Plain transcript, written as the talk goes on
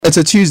It's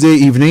a Tuesday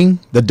evening.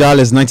 The dial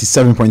is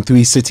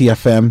 97.3 City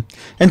FM.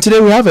 And today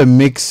we have a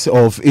mix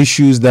of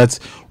issues that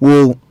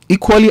will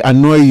equally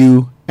annoy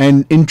you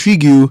and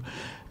intrigue you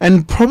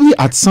and probably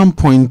at some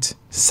point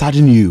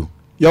sadden you.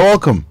 You're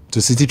welcome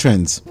to City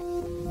Trends.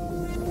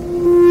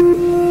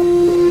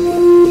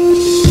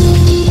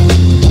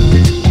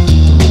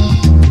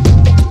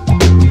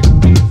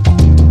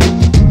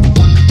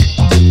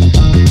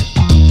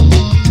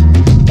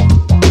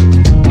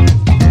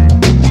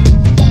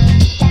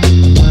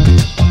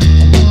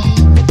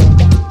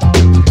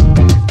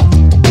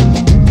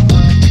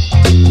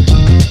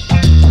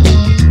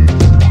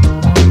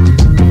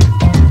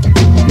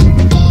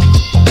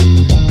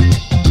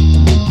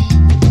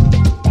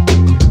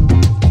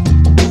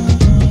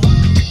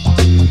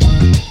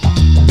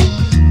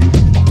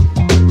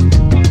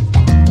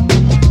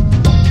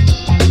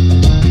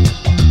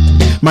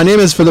 My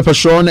name is Philippa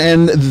Sean,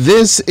 and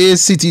this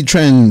is City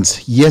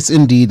Trends. Yes,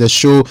 indeed, a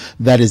show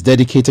that is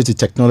dedicated to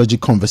technology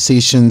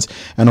conversations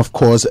and, of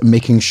course,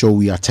 making sure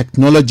we are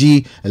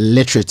technology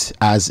literate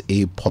as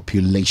a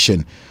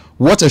population.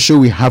 What a show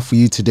we have for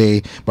you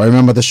today. But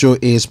remember, the show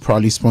is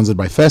proudly sponsored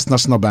by First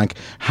National Bank.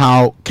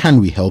 How can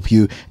we help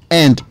you?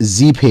 And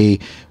ZPay.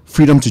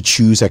 Freedom to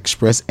choose,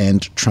 express,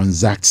 and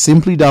transact.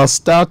 Simply dial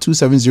star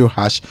 270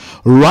 hash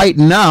right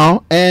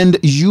now, and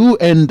you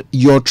and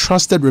your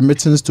trusted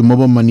remittance to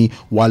mobile money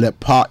wallet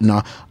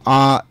partner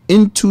are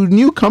into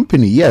new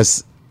company.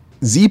 Yes,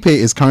 ZPay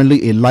is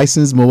currently a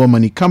licensed mobile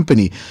money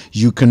company.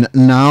 You can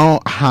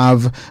now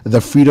have the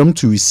freedom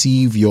to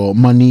receive your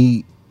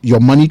money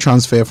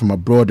transfer from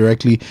abroad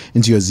directly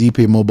into your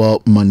ZPay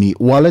mobile money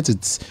wallet.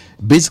 It's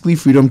basically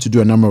freedom to do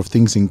a number of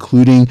things,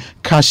 including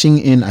cashing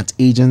in at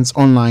agents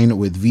online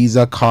with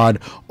Visa card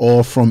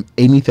or from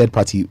any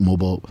third-party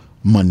mobile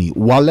money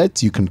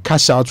wallet. You can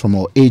cash out from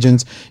all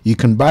agents. You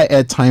can buy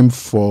airtime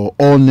for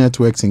all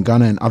networks in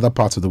Ghana and other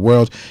parts of the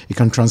world. You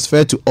can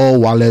transfer to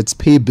all wallets,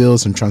 pay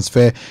bills, and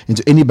transfer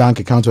into any bank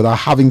account without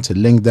having to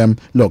link them.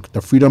 Look, the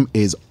freedom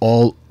is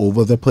all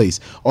over the place.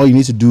 All you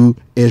need to do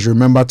is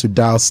remember to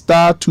dial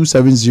star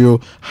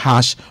 270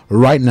 hash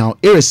right now,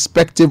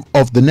 irrespective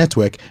of the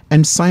network,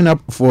 and sign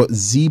up for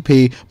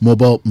ZPay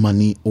mobile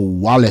money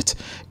wallet.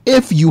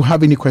 If you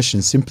have any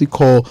questions, simply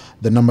call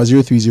the number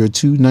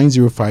 0302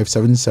 905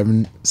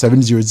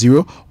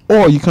 7700,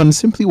 or you can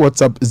simply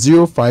WhatsApp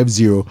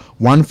 050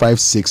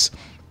 156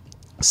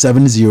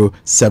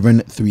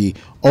 7073.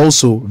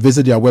 Also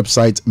visit their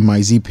website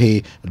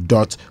myzpay.com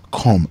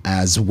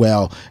as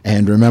well.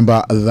 And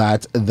remember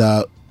that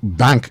the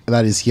bank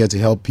that is here to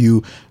help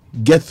you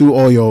get through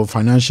all your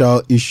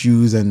financial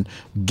issues and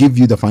give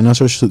you the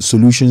financial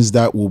solutions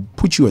that will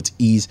put you at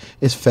ease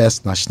is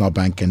First National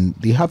Bank, and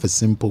they have a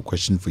simple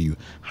question for you.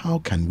 How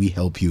can we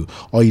help you?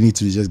 All you need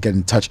to do is just get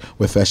in touch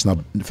with First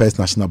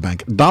National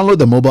Bank. Download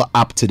the mobile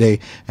app today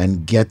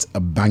and get a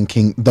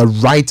banking the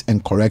right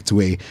and correct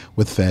way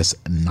with First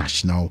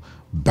National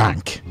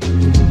Bank.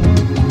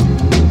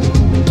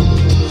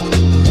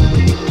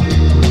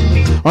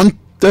 On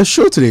the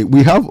show today,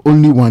 we have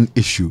only one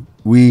issue.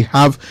 We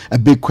have a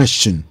big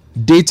question.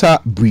 Data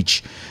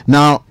breach.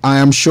 Now, I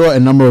am sure a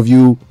number of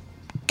you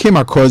came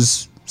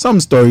across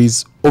some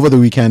stories over the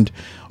weekend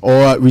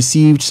or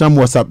received some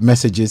WhatsApp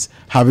messages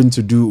having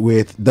to do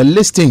with the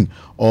listing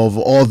of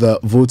all the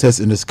voters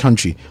in this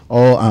country,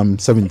 all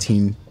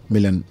 17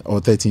 million or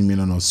 13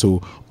 million or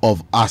so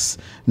of us.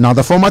 Now,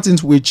 the format in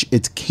which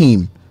it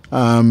came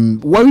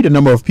worried a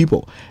number of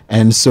people,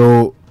 and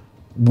so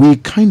we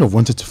kind of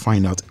wanted to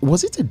find out,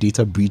 was it a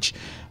data breach?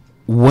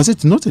 Was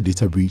it not a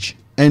data breach?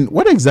 And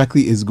what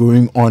exactly is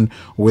going on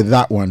with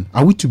that one?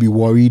 Are we to be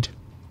worried?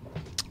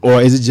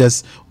 Or is it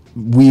just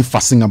we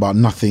fussing about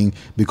nothing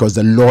because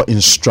the law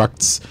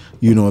instructs,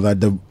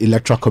 that the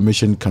Electoral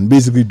Commission can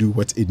basically do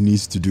what it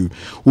needs to do?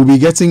 We'll be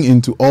getting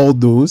into all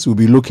those. We'll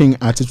be looking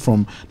at it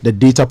from the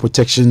data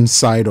protection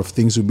side of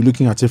things. We'll be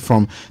looking at it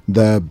from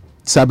the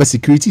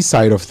cybersecurity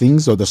side of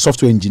things, or the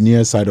software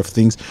engineer side of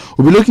things.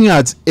 We'll be looking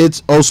at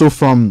it also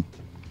from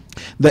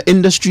the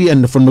industry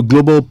and from the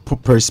global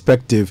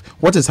perspective,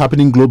 what is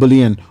happening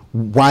globally and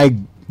why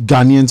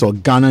Ghanaians or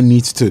Ghana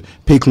needs to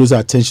pay closer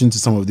attention to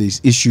some of these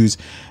issues.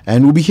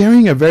 And we'll be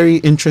hearing a very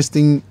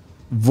interesting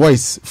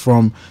voice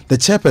from the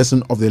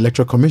chairperson of the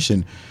Electoral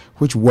Commission,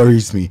 which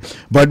worries me.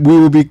 But we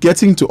will be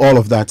getting to all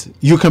of that.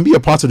 You can be a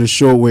part of the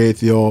show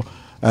with your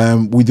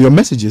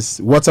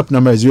messages. WhatsApp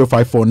number is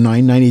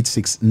 0549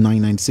 986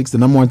 996. The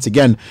number once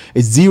again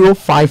is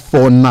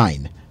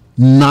 0549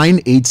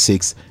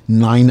 986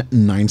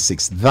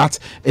 996. That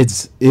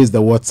is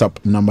the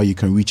WhatsApp number you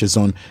can reach us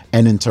on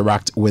and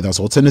interact with us.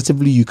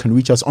 Alternatively, you can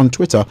reach us on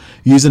Twitter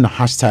using the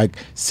hashtag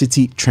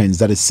City Trends.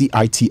 That is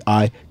CITITRENDS.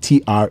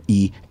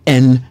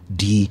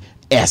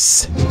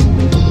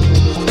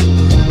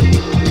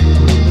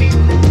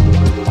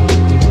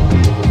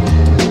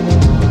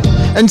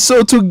 And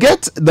so, to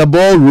get the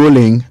ball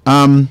rolling,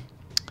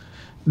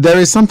 there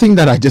is something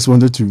that I just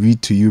wanted to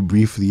read to you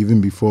briefly,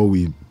 even before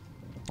we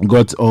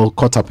got all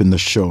caught up in the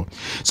show.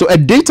 So a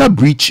data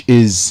breach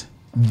is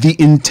the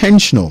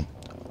intentional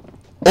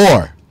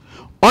or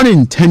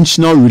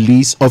unintentional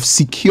release of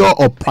secure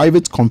or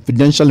private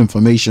confidential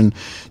information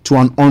to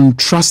an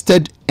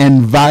untrusted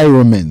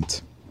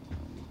environment.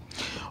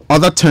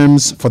 Other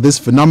terms for this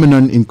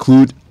phenomenon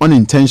include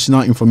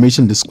unintentional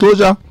information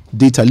disclosure,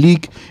 data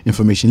leak,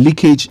 information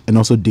leakage, and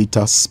also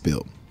data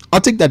spill.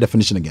 I'll take that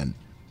definition again.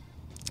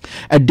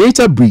 A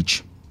data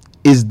breach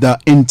is the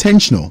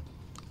intentional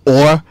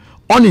or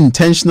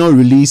unintentional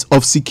release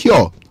of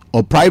secure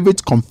or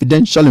private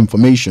confidential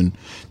information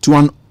to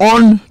an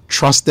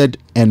untrusted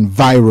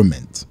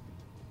environment.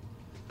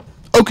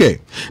 Okay,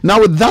 now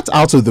with that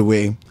out of the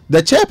way,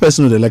 the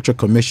chairperson of the Electoral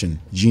Commission,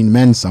 Jean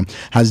Mensa,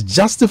 has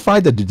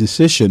justified the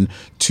decision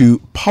to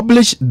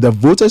publish the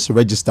voters'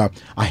 register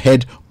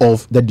ahead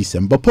of the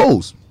December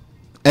polls.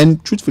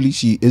 And truthfully,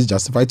 she is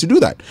justified to do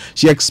that.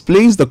 She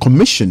explains the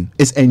commission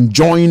is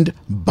enjoined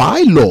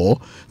by law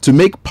to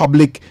make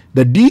public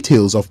the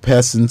details of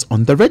persons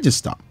on the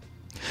register.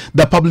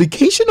 The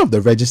publication of the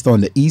register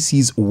on the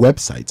EC's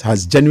website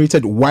has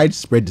generated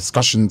widespread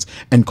discussions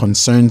and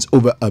concerns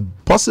over a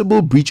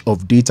possible breach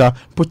of data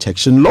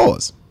protection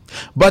laws.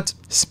 But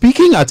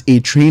speaking at a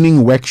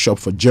training workshop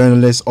for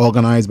journalists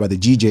organized by the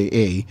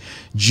GJA,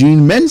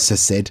 Jean Mensa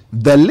said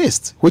the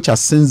list, which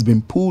has since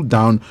been pulled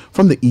down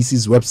from the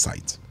EC's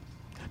website,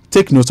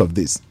 take note of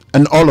this,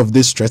 and all of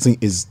this stressing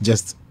is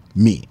just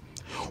me,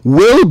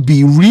 will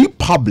be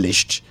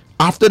republished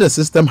after the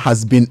system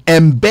has been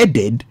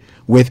embedded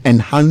with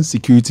enhanced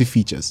security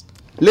features.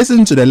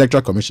 Listen to the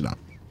Electoral Commissioner.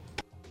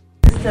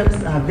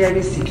 Systems are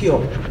very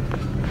secure,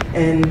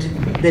 and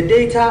the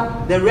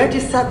data, the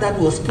register that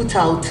was put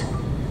out,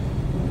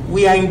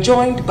 we are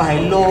enjoined by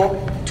law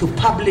to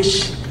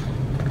publish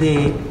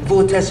the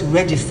voters'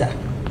 register.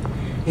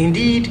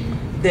 Indeed,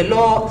 the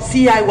law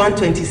CI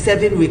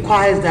 127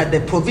 requires that the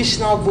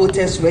provisional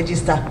voters'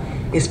 register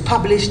is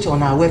published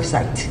on our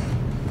website.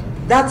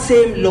 That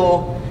same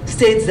law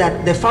states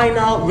that the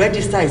final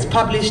register is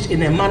published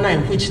in a manner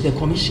in which the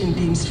commission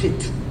deems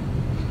fit.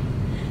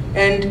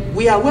 And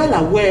we are well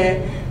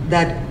aware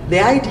that the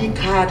ID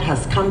card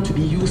has come to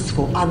be used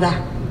for other,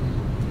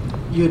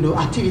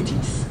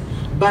 activities.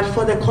 But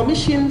for the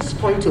commission's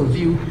point of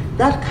view,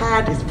 that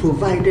card is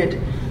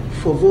provided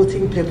for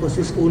voting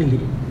purposes only.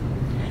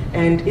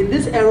 And in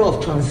this era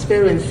of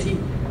transparency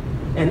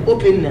and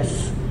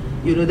openness,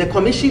 the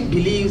commission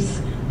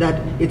believes that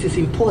it is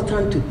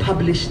important to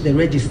publish the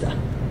register.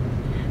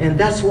 And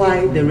that's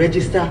why the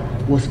register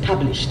was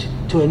published,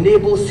 to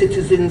enable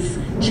citizens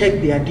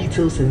check their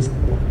details. And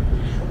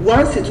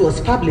once it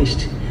was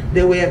published,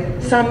 there were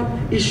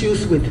some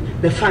issues with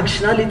the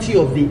functionality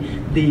of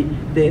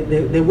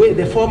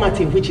the format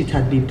in which it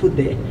had been put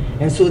there.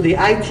 And so the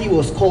IT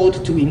was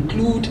called to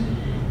include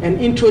and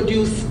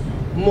introduce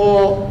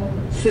more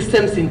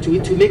systems into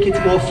it to make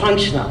it more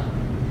functional.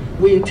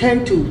 We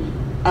intend to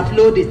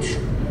upload it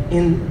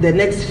in the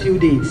next few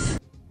days.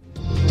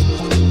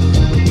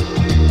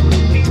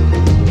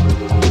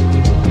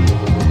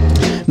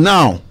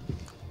 Now,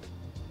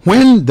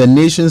 when the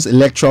nation's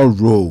electoral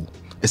roll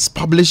is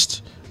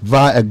published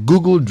via a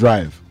Google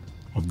Drive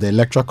of the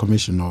Electoral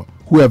Commission or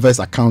whoever's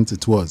account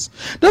it was,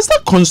 does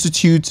that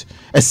constitute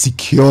a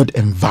secured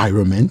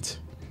environment?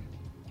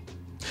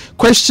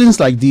 Questions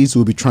like these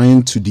we'll be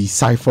trying to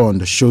decipher on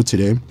the show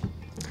today.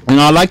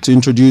 And I'd like to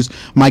introduce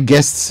my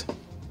guests.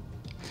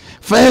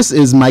 First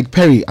is Mike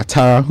Perry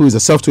Atara, who is a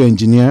software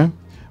engineer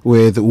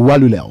with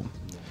Walulel.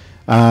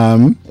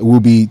 We'll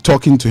be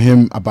talking to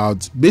him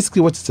about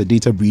basically what is a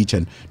data breach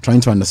and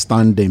trying to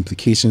understand the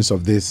implications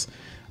of this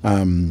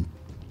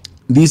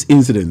these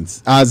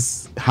incidents,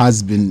 as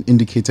has been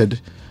indicated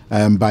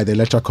by the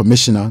Electoral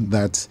Commissioner,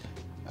 that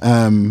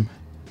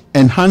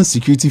enhanced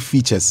security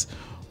features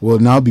will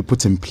now be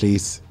put in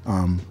place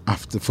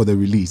for the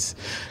release.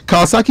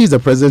 Kawasaki is the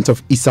president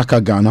of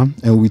ISACA Ghana,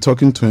 and we'll be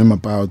talking to him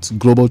about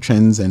global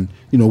trends and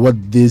what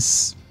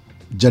this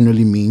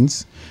generally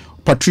means.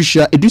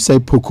 Patricia Edusei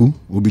Poku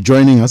will be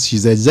joining us.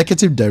 She's the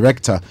executive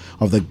director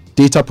of the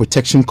Data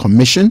Protection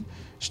Commission.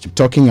 She'll be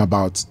talking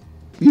about,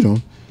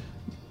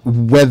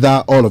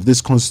 whether all of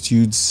this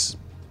constitutes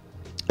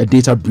a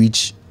data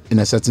breach in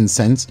a certain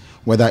sense,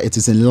 whether it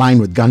is in line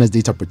with Ghana's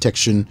data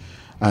protection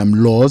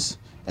laws,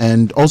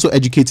 and also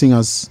educating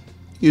us,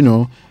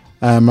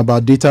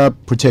 about data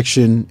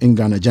protection in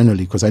Ghana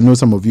generally, because I know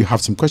some of you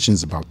have some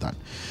questions about that.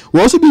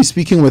 We'll also be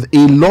speaking with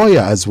a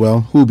lawyer as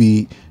well, who will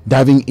be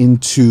diving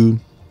into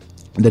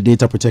the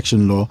data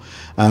protection law.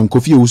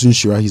 Kofi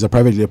Owusu-Nhyira, he's a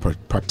private legal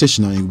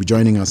practitioner, and he'll be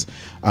joining us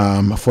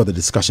for the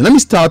discussion. Let me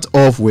start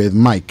off with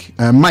Mike.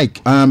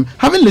 Mike,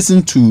 having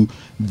listened to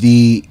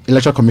the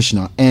Electoral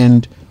Commissioner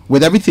and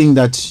with everything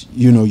that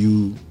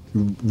you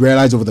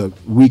realized over the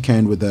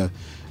weekend with the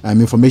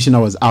information that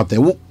was out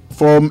there,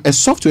 from a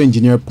software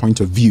engineer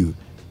point of view,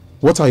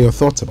 what are your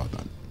thoughts about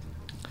that?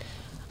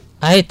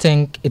 I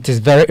think it is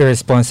very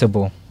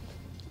irresponsible.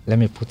 Let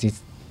me put it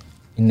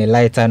in a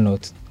lighter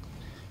note.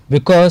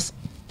 Because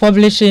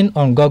publishing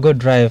on Google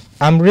Drive,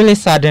 I'm really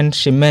saddened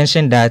she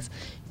mentioned that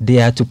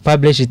they are to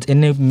publish it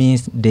any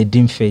means they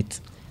deem fit.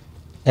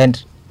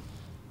 And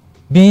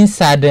being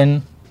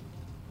saddened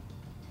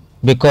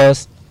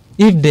because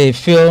if they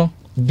feel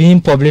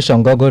being published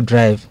on Google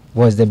Drive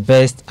was the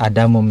best at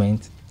that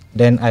moment,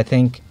 then I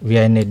think we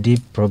are in a deep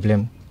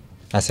problem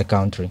as a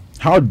country.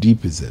 How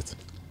deep is it?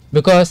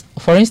 Because,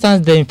 for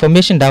instance, the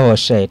information that was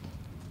shared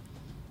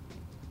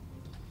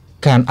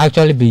can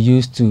actually be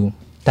used to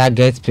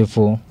target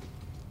people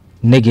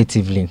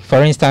negatively.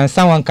 For instance,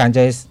 someone can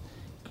just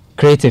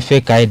create a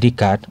fake ID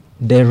card.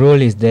 The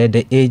role is there,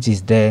 the age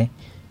is there,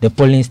 the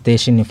polling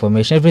station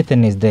information,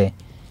 everything is there.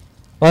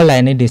 All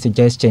I need is to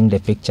just change the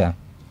picture,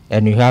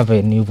 and you have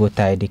a new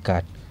voter ID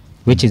card,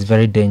 which is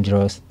very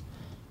dangerous,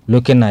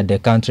 looking at the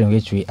country in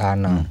which we are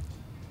now.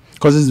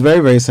 Because it's very,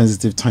 very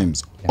sensitive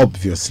times,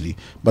 obviously.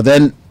 But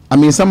then, I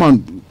mean,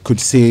 someone could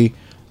say,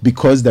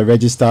 because the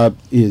register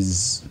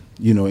is,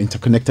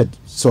 interconnected,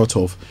 sort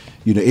of,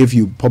 if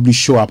you probably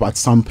show up at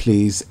some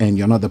place and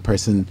you're not the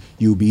person,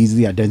 you'll be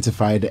easily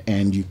identified,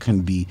 and you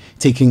can be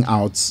taken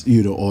out,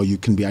 or you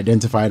can be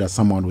identified as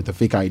someone with a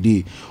fake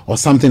ID or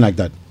something like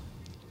that.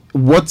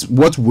 What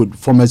would,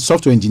 from a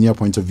software engineer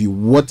point of view,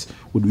 what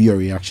would be your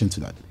reaction to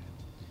that?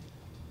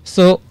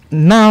 So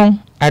now,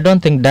 I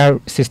don't think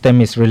that system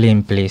is really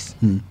in place.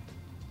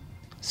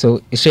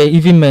 So she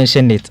even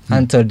mentioned it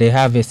until they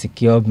have a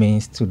secure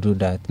means to do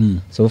that.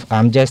 So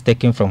I'm just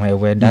taking from her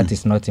word that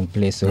is not in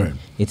place. So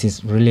it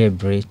is really a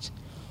breach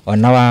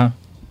on our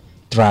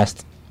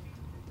trust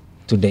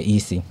to the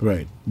EC.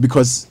 Right.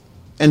 Because,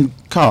 and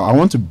Carl, I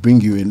want to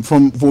bring you in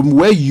from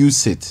where you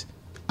sit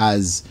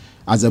as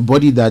a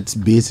body that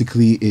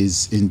basically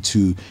is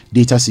into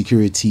data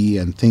security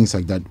and things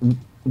like that.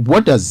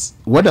 What does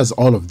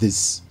all of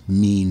this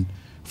mean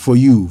for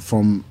you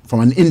from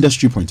an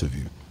industry point of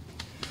view?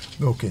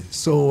 Okay,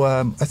 so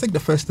I think the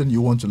first thing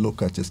you want to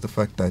look at is the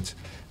fact that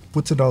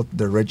putting out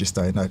the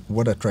register, and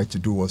what I tried to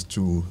do was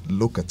to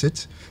look at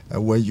it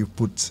where you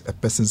put a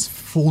person's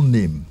full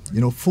name.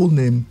 Full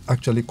name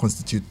actually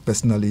constitutes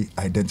personally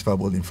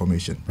identifiable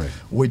information,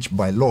 which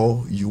by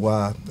law you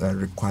are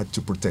required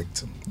to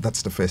protect.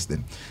 That's the first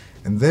thing.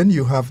 And then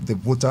you have the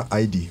voter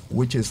ID,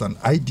 which is an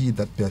ID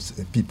that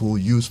people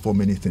use for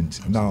many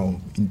things. Now,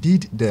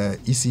 indeed, the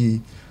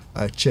EC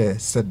chair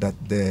said that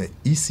the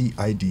EC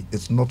ID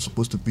is not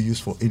supposed to be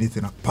used for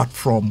anything apart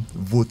from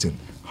voting.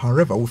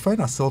 However, we find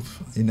ourselves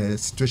in a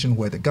situation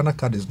where the Ghana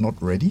card is not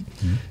ready,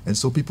 and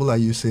so people are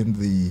using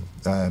the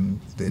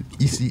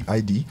EC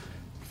ID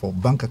for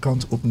bank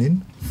account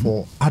opening,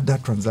 for other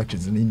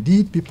transactions. And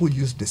indeed, people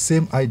use the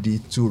same ID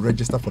to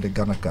register for the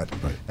Ghana card.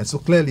 And so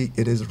clearly,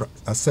 it is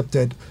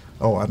accepted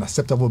or an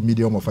acceptable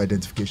medium of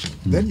identification.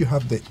 Then you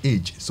have the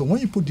age. So when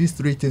you put these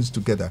three things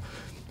together,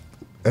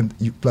 and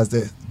you plus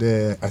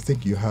the I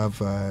think you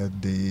have I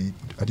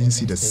didn't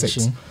see the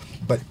sex,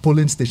 but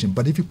polling station.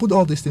 But if you put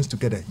all these things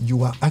together,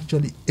 you are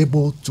actually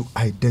able to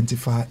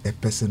identify a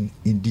person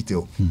in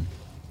detail.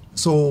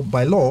 So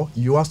by law,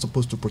 you are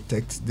supposed to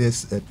protect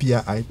this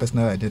PII,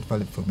 personal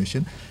identifiable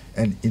information,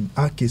 and in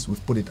our case,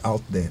 we've put it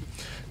out there.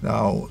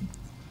 Now,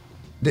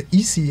 the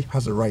EC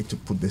has a right to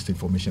put this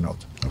information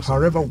out. Absolutely.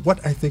 However,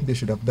 what I think they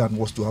should have done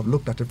was to have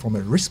looked at it from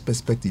a risk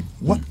perspective.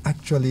 What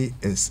actually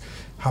is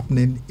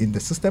happening in the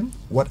system?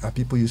 What are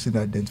people using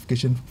the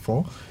identification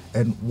for?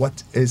 And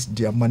what is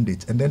their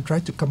mandate? And then try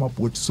to come up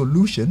with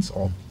solutions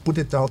or put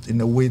it out in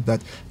a way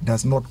that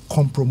does not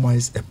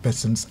compromise a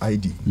person's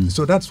ID.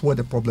 So that's where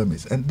the problem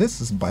is. And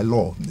this is by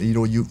law.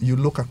 You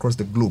look across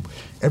the globe.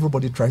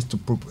 Everybody tries to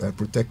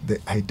protect the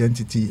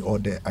identity or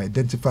the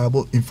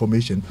identifiable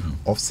information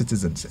of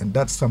citizens. And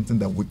that's something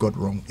that we got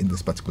wrong in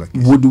this particular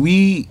case. Would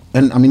we,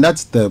 and I mean,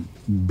 that's the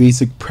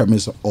basic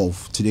premise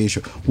of today's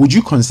show. Would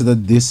you consider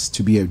this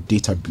to be a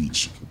data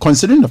breach?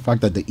 Considering the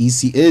fact that the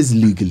EC is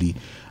legally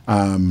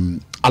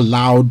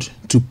allowed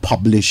to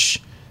publish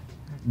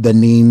the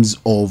names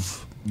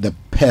of the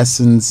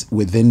persons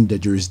within the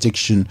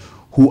jurisdiction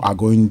who are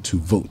going to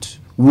vote,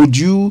 would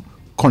you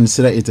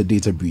consider it a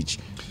data breach?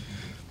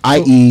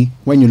 I.e.,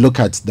 when you look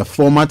at the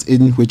format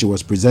in which it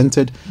was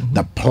presented,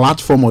 the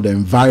platform or the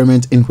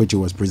environment in which it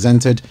was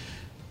presented,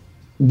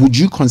 would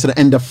you consider,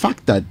 and the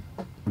fact that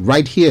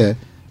right here,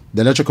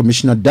 the Electoral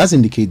Commissioner does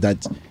indicate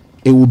that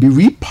it will be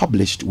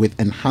republished with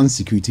enhanced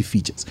security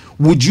features.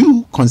 Would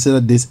you consider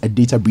this a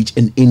data breach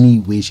in any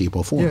way, shape,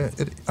 or form? Yeah,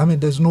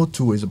 there's no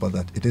two ways about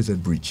that. It is a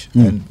breach.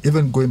 And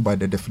even going by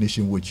the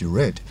definition which you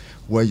read,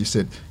 where you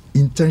said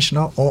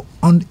intentional or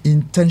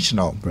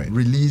unintentional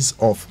release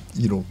of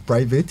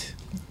private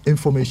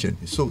information.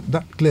 So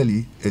that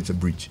clearly it's a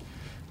breach.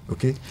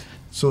 Okay?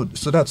 So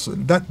that's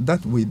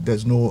that way.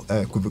 There's no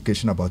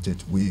equivocation about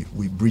it. We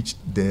breached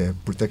the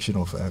protection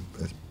of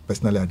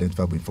personally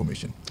identifiable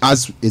information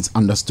as it's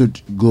understood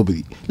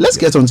globally. Let's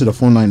get onto the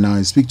phone line now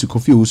and speak to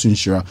Kofi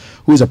Owusu-Nhyira,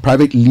 who is a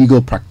private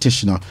legal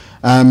practitioner.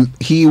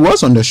 He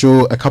was on the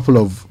show a couple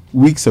of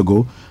weeks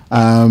ago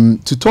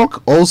to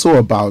talk also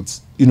about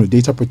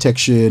data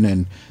protection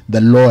and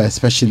the law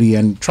especially,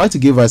 and try to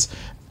give us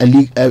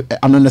an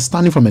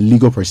understanding from a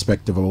legal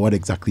perspective of what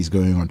exactly is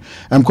going on.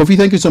 Kofi,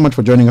 thank you so much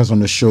for joining us on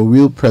the show.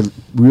 Real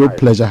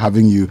pleasure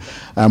having you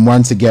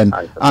once again.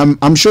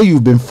 I'm sure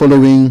you've been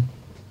following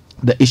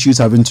the issues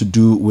having to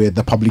do with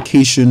the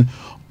publication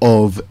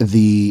of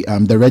the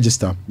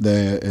register,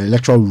 the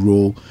electoral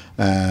roll,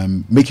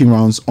 making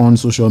rounds on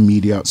social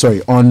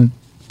messaging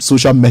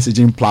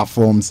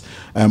platforms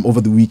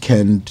over the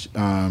weekend,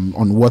 on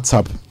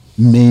WhatsApp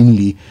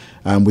mainly,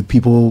 with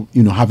people,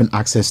 having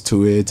access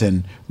to it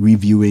and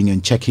reviewing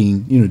and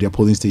checking, their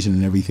polling station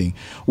and everything.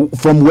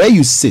 From where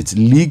you sit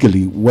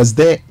legally, was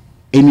there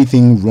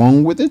anything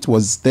wrong with it?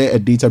 Was there a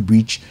data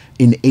breach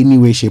in any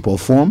way, shape, or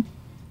form?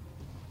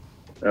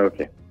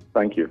 Okay,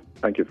 thank you,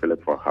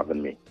 Philip, for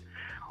having me.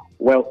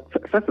 Well,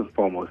 first and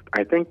foremost,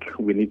 I think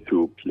we need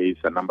to place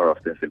a number of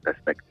things in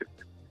perspective.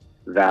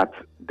 That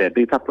the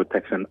Data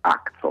Protection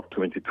Act of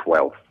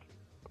 2012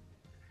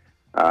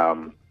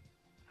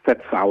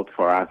 sets out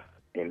for us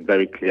in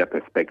very clear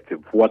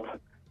perspective what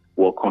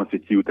will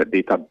constitute a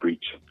data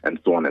breach and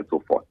so on and so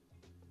forth.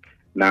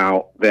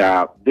 Now, there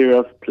are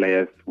various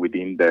players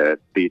within the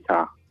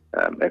data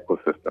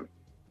ecosystem.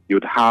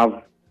 You'd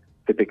have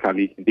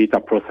typically data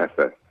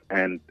processors,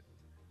 and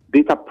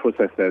data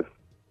processors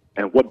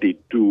and what they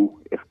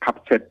do is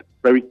captured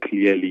very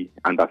clearly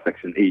under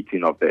Section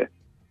 18 of the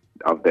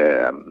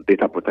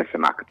Data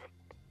Protection Act.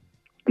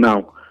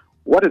 Now,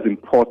 what is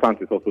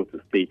important is also to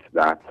state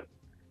that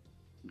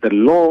the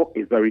law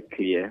is very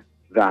clear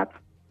that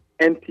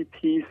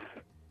entities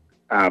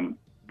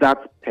that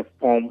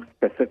perform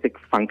specific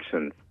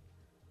functions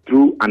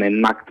through an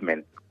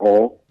enactment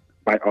or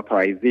by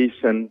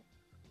authorization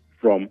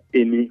from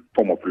any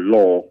form of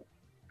law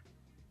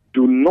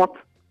do not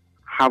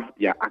have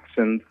their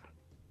actions,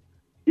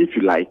 if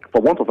you like,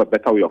 for want of a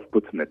better way of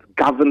putting it,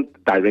 governed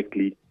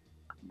directly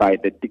by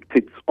the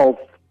dictates of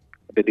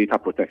the Data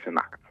Protection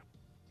Act.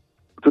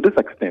 To this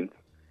extent,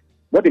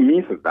 what it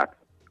means is that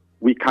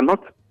we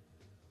cannot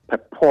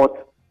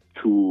purport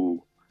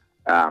to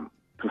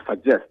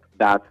suggest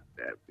that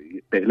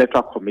the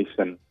Electoral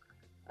Commission,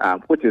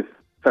 which is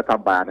set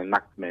up by an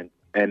enactment,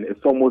 and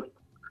it's almost,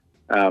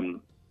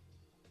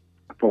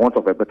 for want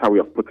of a better way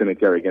of putting it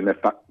here again,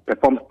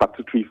 performs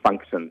statutory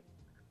function,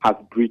 has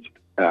breached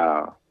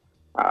the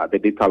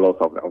data laws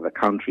of the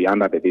country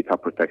under the Data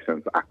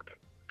Protection Act.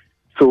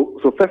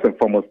 So first and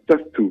foremost,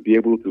 just to be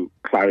able to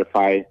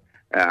clarify,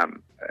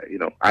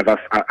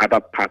 other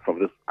parts of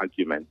this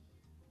argument,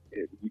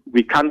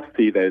 we can't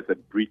say there is a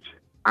breach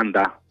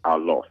under our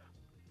laws.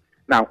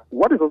 Now,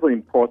 what is also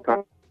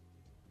important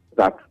is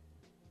that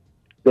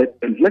the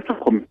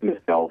Electoral Commission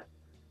itself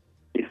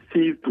is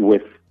seized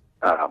with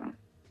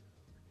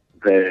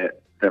the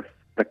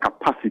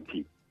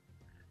capacity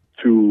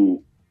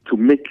to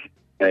make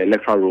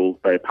electoral rolls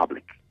very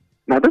public.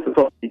 Now, this is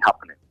already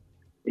happening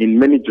in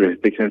many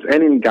jurisdictions,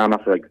 and in Ghana,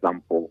 for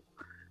example,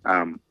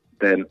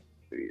 then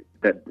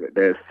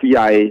the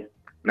CI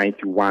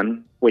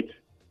 91, which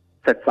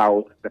sets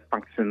out the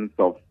functions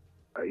of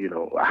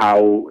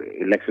how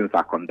elections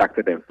are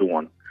conducted and so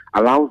on,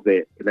 allows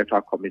the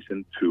Electoral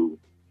Commission to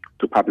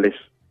publish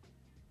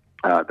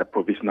the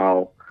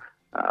provisional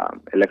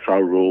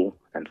electoral roll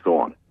and so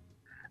on.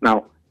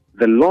 Now,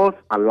 the laws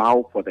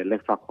allow for the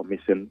Electoral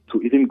Commission to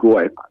even go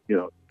a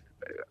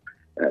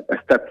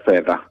step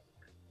further,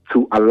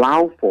 to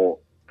allow for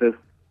this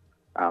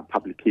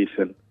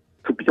publication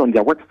to be on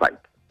their website.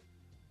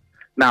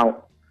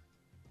 Now,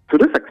 to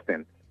this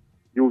extent,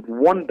 you would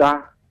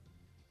wonder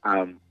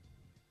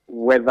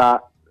whether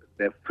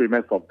the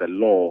framers of the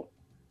law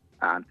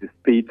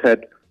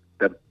anticipated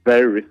the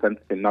very recent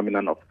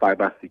phenomenon of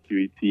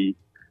cybersecurity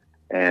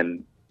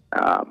and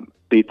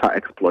data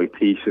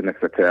exploitation,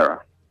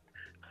 etc.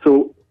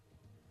 So,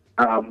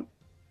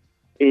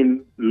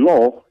 in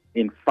law,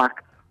 in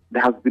fact,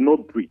 there has been no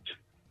breach,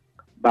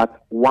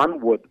 but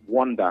one would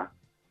wonder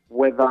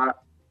whether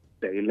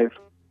the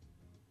election,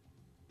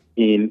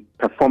 in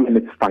performing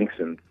its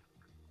functions,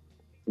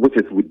 which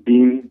is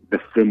within the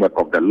framework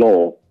of the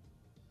law,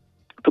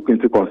 took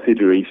into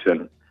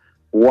consideration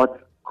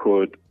what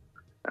could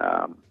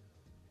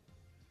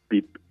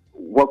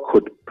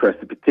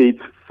precipitate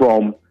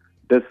from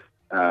this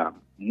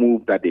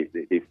move that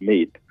they've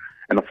made.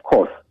 And of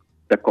course,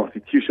 the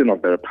Constitution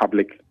of the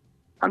Republic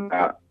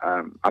under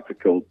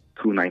Article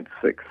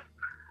 296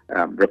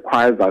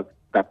 requires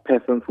that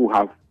persons who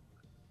have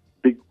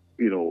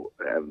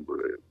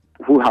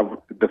who have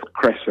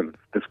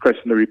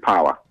discretionary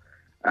power,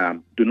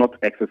 do not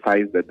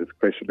exercise the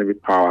discretionary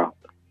power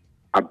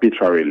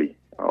arbitrarily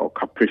or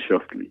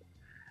capriciously.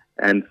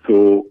 And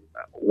so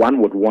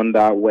one would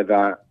wonder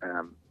whether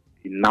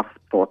enough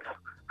thought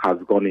has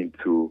gone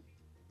into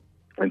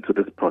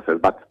this process.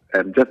 But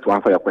just to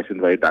answer your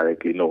question very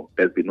directly, no,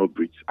 there's been no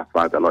breach as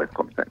far as the law is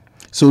concerned.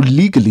 So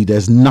legally,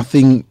 there's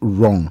nothing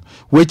wrong,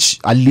 which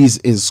at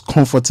least is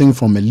comforting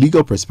from a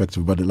legal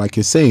perspective. But like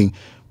you're saying,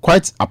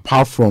 quite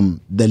apart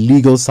from the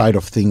legal side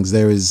of things,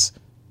 there is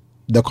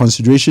the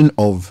consideration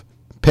of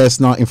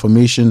personal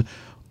information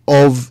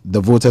of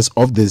the voters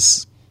of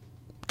this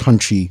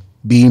country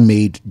being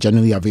made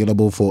generally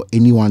available for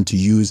anyone to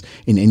use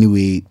in any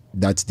way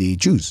that they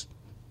choose.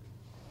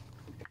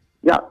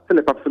 Yeah,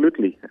 Philip,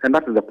 absolutely. And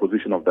that is the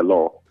position of the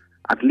law.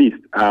 At least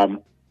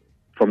from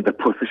the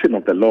position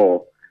of the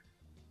law,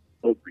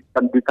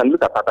 we can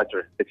look at other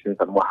jurisdictions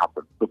and what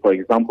happens. So, for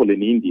example,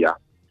 in India,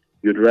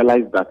 you'd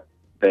realize that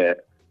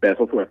there's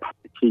also a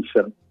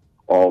publication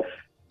of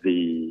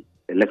the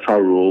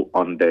electoral roll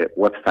on the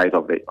website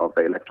of the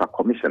Electoral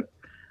Commission.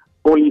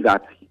 Only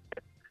that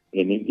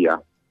in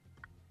India,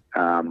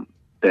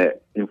 the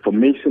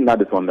information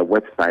that is on the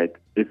website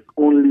is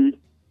only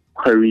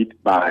queried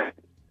by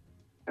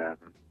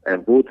a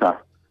voter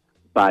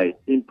by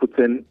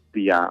inputting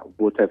their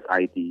voter's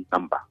ID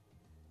number.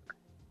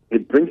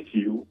 It brings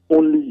you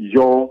only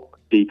your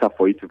data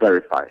for you to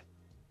verify.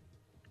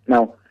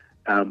 Now,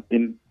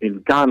 in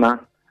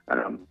Ghana,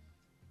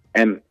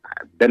 and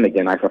then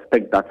again, I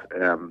suspect that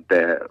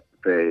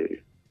the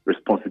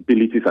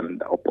responsibilities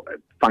and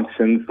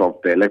functions of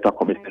the Electoral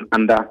Commission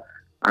under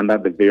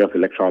the various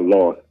electoral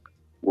laws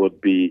would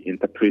be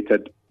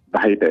interpreted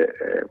by the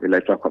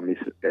Electoral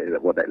Commission,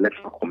 or the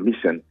Electoral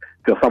Commission,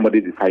 till somebody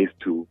decides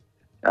to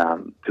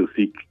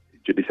seek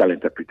judicial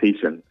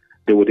interpretation.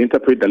 They would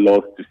interpret the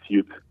laws to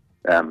suit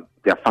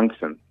their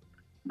function,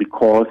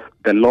 because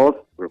the laws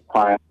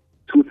require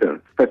two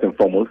things. First and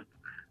foremost,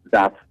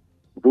 that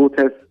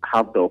voters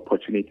have the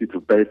opportunity to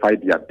verify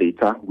their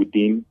data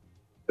within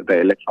the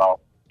electoral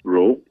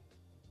roll,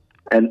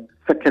 and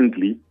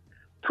secondly,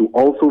 to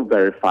also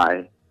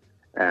verify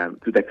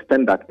to the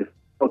extent that if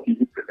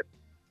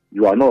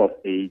you are not of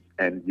age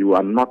and you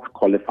are not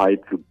qualified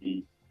to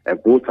be a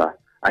voter,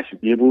 I should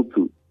be able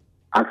to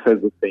access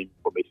the same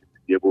information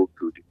to be able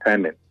to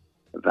determine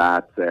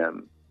that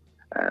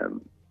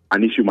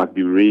an issue must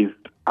be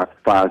raised as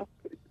far as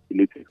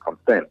it is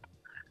concerned.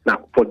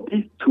 Now, for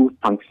these two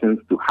functions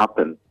to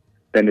happen,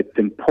 then it's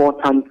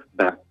important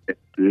that the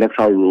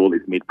electoral roll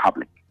is made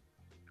public.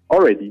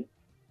 Already,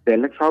 the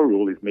electoral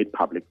roll is made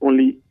public.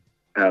 Only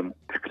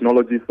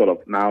technology sort of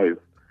now is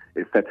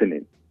setting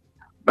in.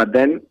 But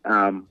then,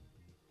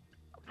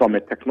 from a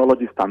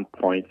technology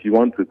standpoint, you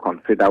want to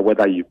consider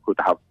whether you could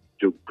have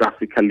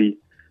geographically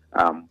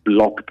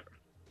blocked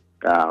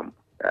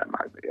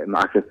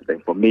access to the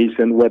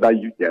information, whether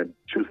you can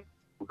choose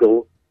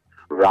Google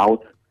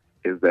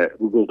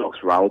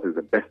Docs route is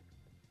the best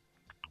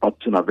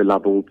option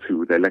available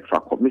to the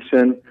Electoral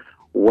Commission,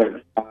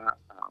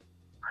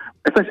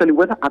 essentially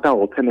whether other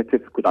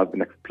alternatives could have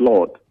been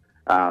explored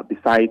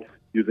besides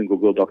using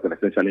Google Docs and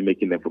essentially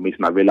making the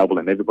information available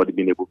and everybody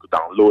being able to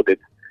download it,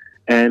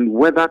 and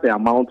whether the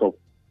amount of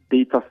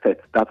data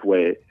sets that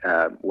were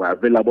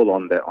available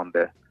on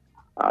the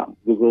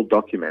Google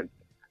documents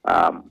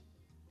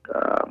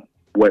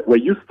were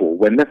useful,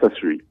 were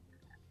necessary.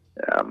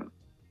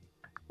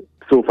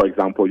 So, for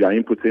example, you are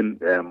inputting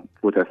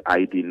voter's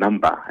ID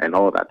number and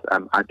all that,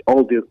 and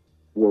all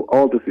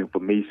this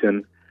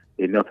information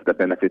enough to the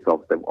benefit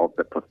of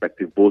the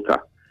prospective voter.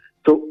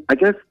 So, I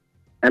guess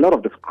a lot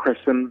of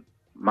discretion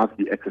must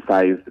be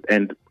exercised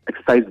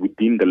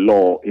within the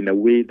law in a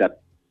way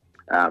that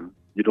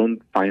you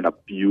don't find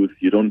abuse.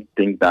 You don't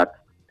think that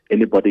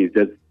anybody is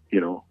just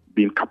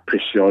being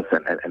capricious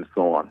and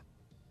so on.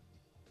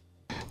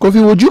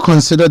 Kofi, would you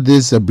consider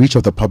this a breach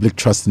of the public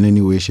trust in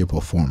any way, shape,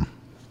 or form?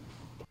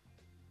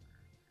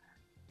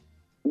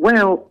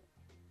 Well,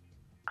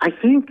 I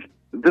think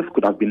this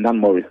could have been done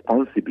more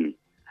responsibly.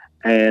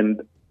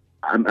 And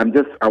I'm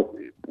just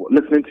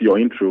listening to your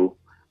intro.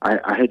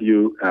 I heard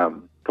you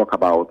talk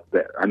about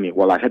I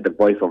heard the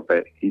voice of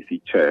the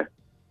EC chair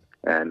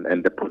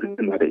and the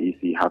position that the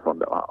EC has on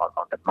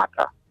the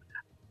matter.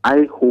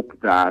 I hope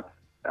that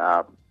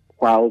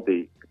while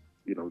they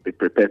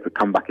prepare to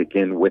come back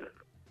again with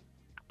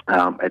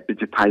a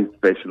digitized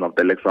version of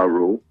the electoral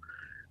roll,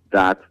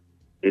 that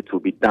it will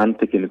be done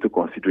taking into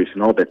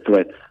consideration all the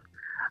threats.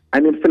 I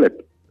mean,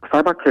 Philip,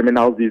 cyber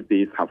criminals these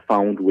days have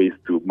found ways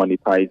to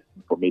monetize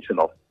information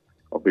of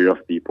various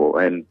people,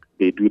 and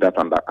they do that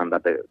under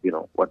the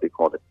what they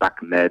call the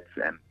dark nets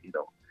and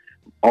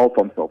all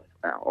forms of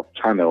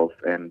channels,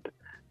 and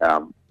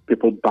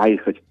people buy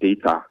such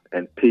data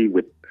and pay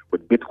with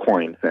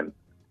bitcoins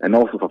and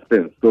all sorts of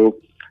things. So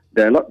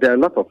there are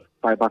lots of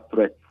cyber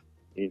threats,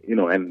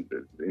 and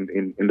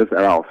in this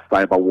era of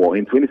cyber war.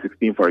 In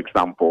 2016, for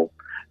example,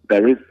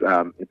 there is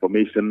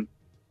information,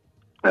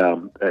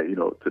 to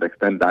the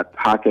extent that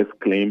hackers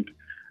claimed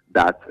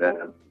that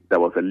there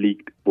was a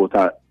leaked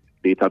voter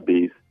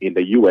database in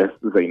the U.S.,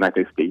 the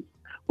United States,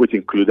 which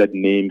included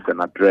names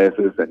and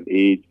addresses and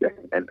age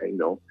and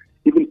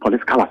even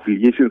political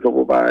affiliations of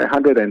over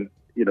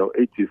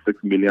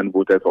 186 million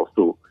voters or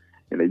so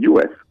in the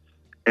U.S.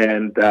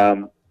 And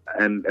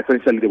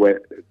essentially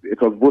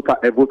it was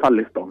a voter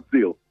list on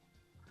sale,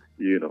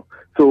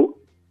 So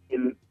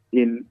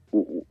in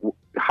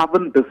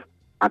having this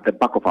at the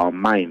back of our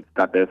minds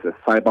that there's a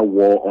cyber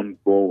war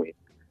ongoing,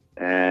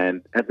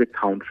 and every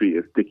country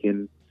is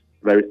taking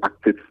very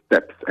active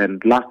steps.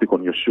 And last week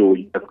on your show,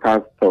 you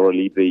discussed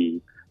thoroughly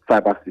the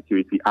Cyber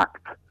Security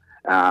Act.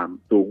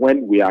 So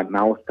when we are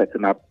now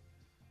setting up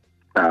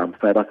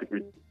cyber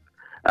security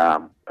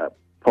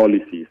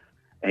policies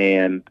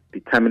and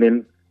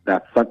determining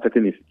that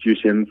certain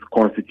institutions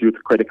constitute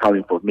critical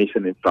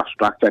information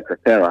infrastructure,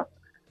 etc.,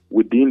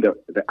 within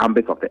the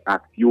ambit of the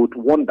Act, you would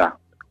wonder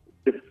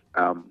if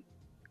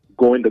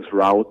going this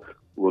route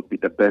would be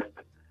the best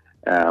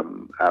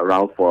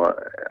route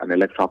for an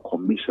electoral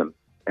commission,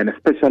 and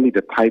especially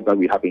the type that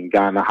we have in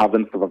Ghana,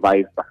 having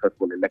supervised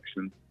successful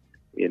elections,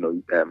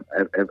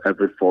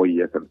 every 4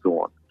 years and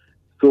so on.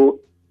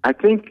 So I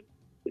think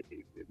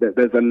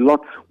there's a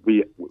lot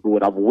we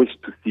would have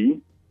wished to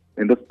see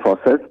in this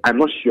process. I'm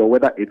not sure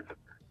whether it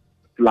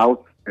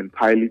flouts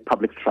entirely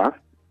public trust,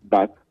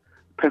 but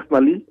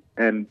personally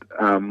and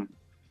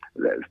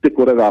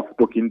stakeholders I've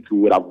spoken to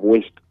would have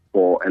wished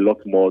for a lot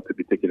more to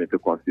be taken into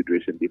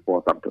consideration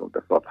before something of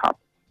the sort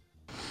happens.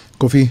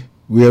 Kofi,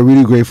 we are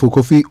really grateful.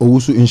 Kofi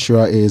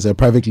Owusu-Insua is a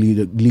private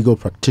legal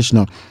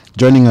practitioner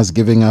joining us,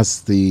 giving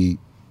us the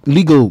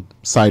legal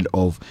side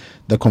of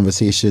the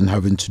conversation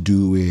having to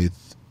do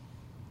with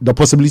the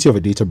possibility of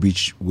a data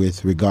breach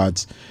with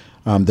regards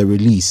the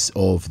release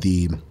of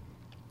the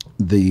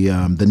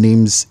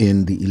names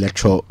in the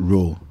electoral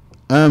roll.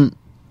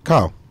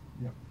 Carl,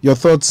 your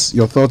thoughts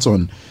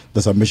on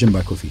the submission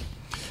by Kofi?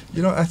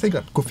 I think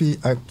that Kofi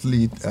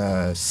actually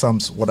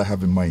sums what I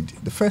have in mind.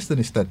 The first thing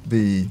is that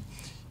the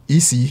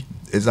EC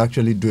is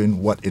actually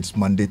doing what it's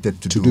mandated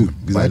to do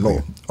by law.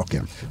 Okay.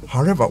 Yeah.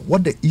 However,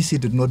 what the EC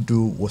did not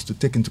do was to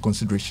take into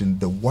consideration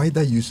the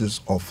wider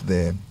uses of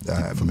the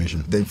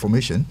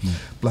information,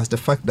 plus the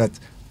fact that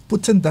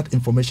putting that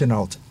information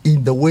out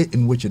in the way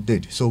in which it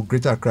did. So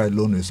Greater Accra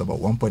alone is about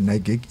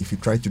 1.9 gig. If you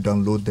try to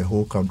download the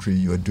whole country,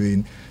 you are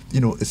doing,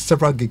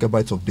 several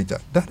gigabytes of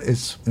data. That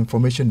is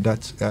information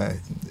that,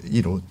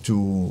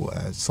 to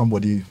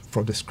somebody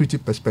from the security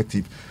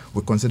perspective,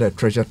 we consider a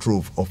treasure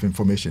trove of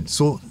information.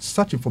 So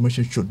such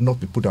information should not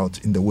be put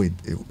out in the way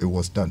it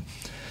was done.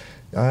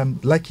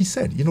 Like he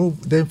said,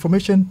 the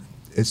information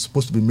is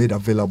supposed to be made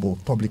available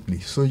publicly.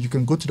 So you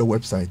can go to the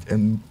website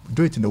and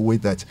do it in a way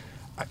that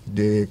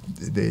the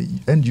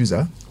end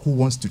user who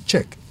wants to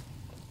check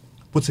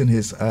puts in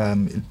his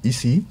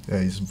EC,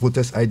 his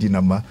voter's ID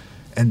number,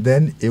 and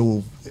then it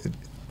will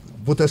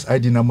voter's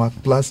ID number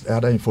plus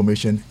other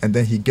information, and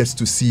then he gets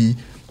to see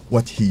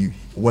what he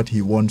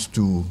wants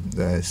to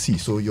see.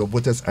 So your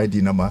voter's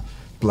ID number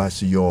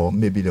plus your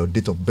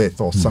date of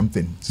birth or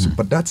something. So,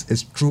 but that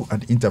is through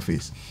an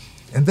interface.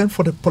 And then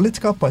for the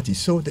political parties,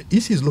 so the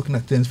EC is looking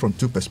at things from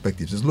two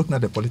perspectives. It's looking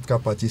at the political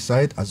party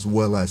side as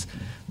well as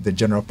the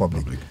general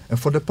public. And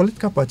for the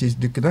political parties,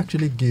 they can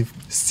actually give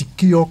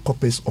secure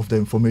copies of the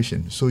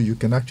information. So you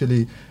can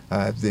actually,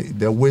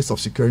 there are ways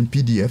of securing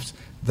PDFs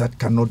that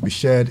cannot be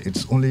shared.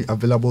 It's only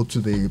available to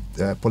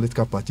the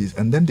political parties,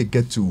 and then they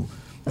get to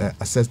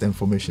access the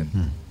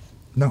information.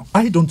 Now,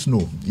 I don't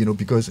know,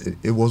 because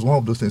it was one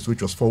of those things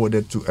which was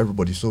forwarded to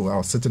everybody. So I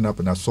was sitting up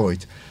and I saw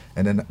it,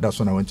 and then that's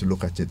when I went to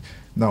look at it.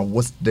 Now,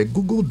 was the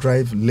Google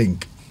Drive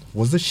link,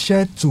 was it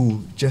shared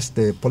to just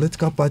the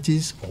political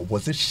parties, or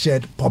was it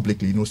shared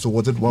publicly? So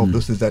was it one of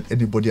those things that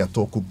anybody at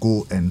all could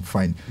go and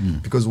find?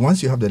 Because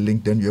once you have the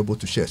link, then you're able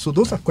to share. So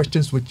those are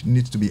questions which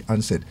need to be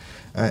answered.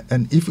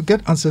 And if you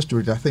get answers to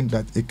it, I think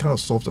that it kind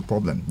of solves the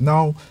problem.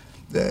 Now,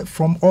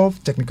 from all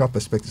technical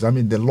perspectives,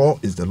 the law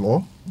is the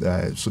law,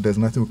 so there's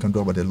nothing we can do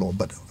about the law.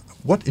 But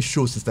what it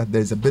shows is that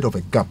there's a bit of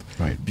a gap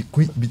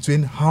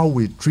between how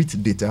we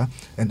treat data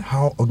and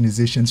how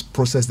organizations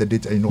process the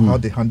data, how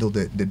they handle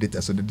the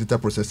data. So the data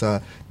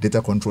processor,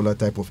 data controller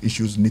type of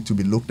issues need to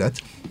be looked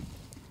at,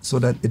 so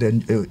that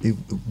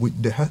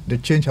the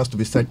change has to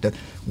be such that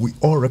we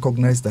all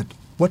recognize that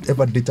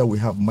whatever data we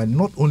have might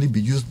not only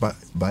be used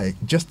by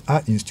just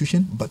our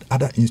institution, but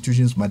other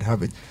institutions might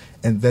have it.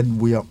 And then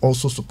we are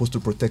also supposed to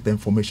protect the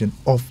information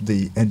of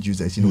the end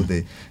users,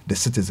 the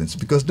citizens,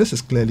 because this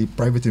is clearly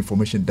private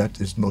information that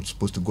is not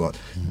supposed to go out.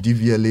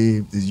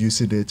 DVLA is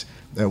using it.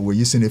 We're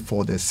using it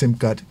for the SIM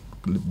card.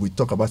 We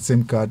talk about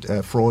SIM card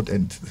fraud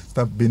and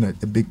that being a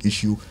big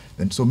issue.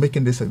 And so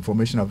making this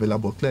information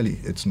available, clearly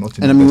it's not.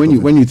 And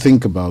when you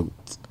think about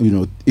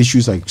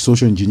issues like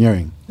social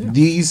engineering,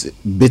 these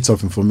bits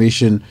of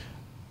information,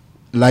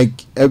 like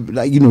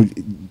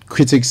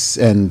critics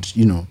and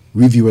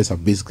reviewers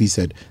have basically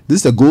said, this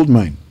is a gold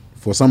mine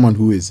for someone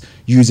who is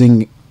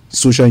using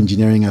social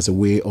engineering as a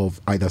way of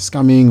either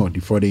scamming or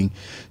defrauding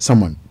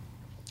someone.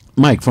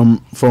 Mike,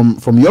 from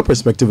your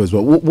perspective as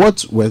well,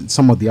 what were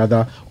some of the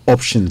other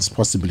options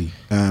possibly?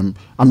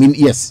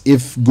 Yes,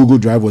 if Google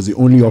Drive was the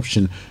only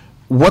option,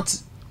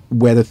 what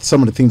were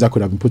some of the things that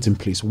could have been put in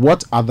place?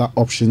 What other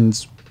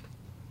options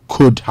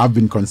could have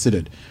been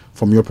considered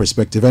from your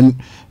perspective?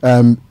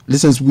 And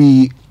listeners,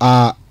 we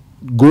are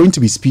going to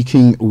be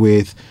speaking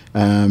with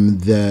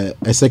the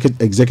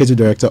executive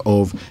director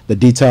of the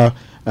Data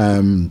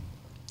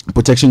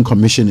Protection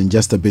Commission in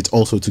just a bit,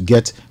 also to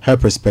get her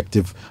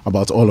perspective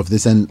about all of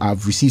this. And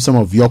I've received some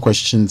of your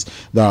questions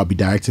that I'll be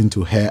directing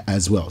to her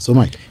as well. So,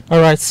 Mike.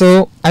 All right.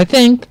 So I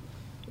think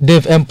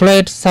they've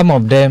employed some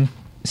of them.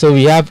 So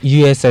we have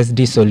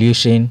USSD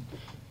solution.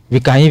 We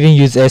can even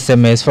use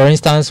SMS. For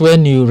instance,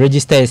 when you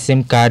register a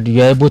SIM card,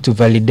 you're able to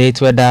validate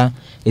whether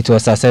it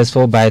was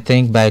successful by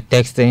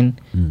texting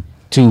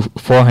to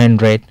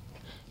 400.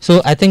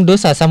 So I think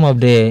those are some of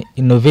the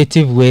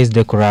innovative ways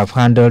they could have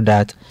handled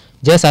that,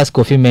 just as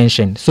Kofi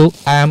mentioned. So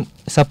I am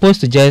supposed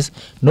to just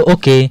know,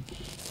 okay,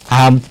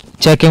 I'm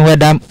checking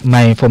whether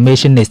my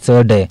information is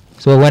still there.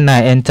 So when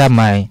I enter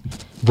my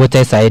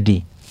voter's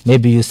ID,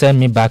 maybe you send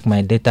me back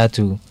my data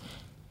to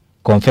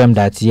confirm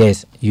that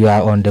yes, you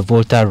are on the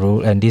voter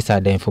roll and these are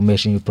the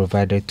information you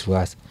provided to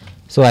us.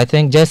 So I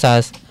think just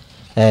as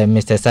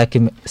Mr.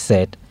 Saki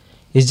said,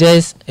 it's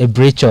just a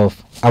breach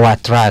of our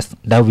trust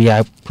that we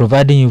are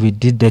providing you with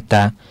this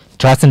data,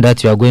 trusting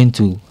that you are going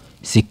to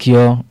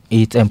secure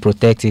it and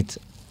protect it.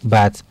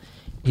 But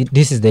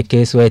this is the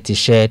case where it is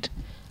shared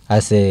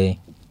as a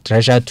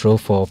treasure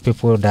trove for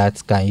people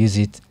that can use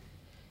it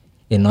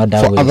in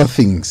other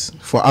ways.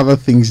 For other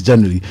things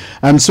generally.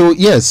 So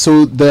yes,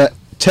 so the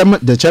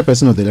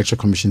chairperson of the Election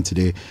Commission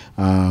today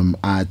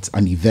at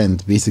an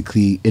event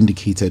basically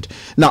indicated.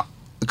 Now,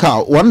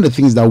 Carl, one of the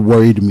things that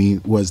worried me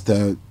was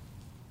the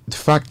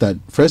fact that,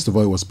 first of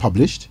all, it was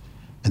published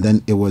and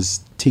then it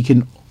was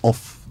taken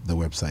off the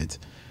website.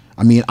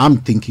 I mean, I'm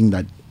thinking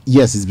that,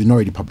 yes, it's been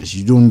already published.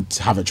 You don't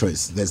have a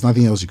choice. There's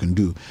nothing else you can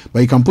do.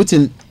 But you can put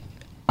in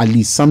at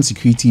least some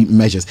security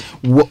measures.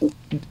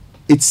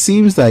 It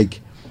seems like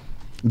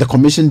the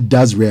commission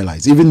does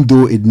realize, even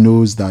though it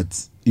knows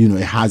that, it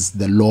has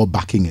the law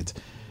backing it.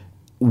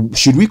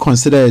 Should we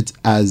consider it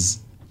as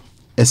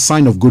a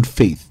sign of good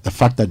faith, the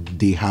fact that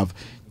they have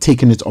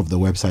taken it off the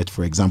website,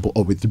 for example,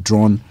 or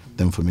withdrawn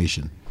the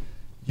information?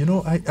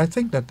 I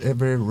think that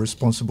every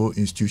responsible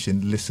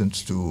institution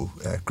listens to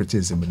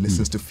criticism and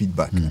listens to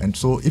feedback. And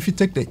so if you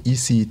take the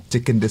EC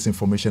taking this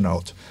information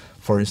out,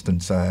 for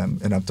instance,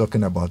 and I'm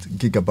talking about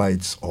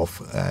gigabytes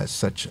of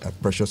such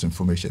precious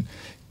information,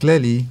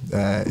 clearly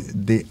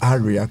they are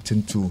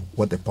reacting to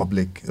what the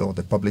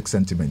public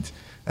sentiment,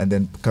 and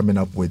then coming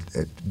up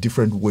with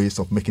different ways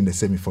of making the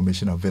same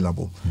information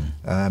available.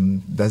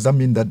 Does that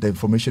mean that the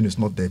information is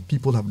not there?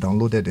 People have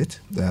downloaded it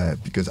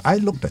because I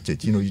looked at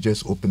it. You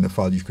just open the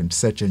file, you can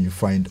search and you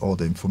find all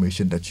the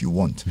information that you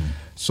want.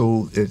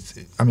 So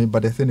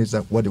but the thing is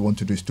that what they want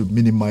to do is to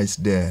minimize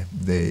the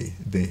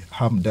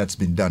harm that's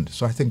been done.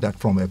 So I think that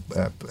from a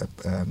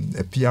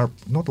PR,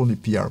 not only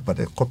PR, but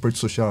a corporate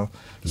social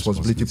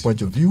responsibility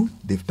point of view,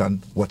 they've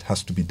done what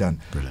has to be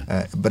done.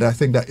 But I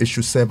think that it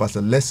should serve as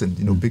a lesson,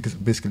 because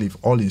basically if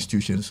all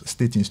institutions,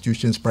 state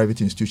institutions,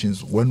 private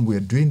institutions, when we're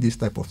doing this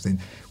type of thing,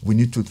 we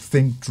need to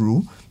think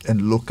through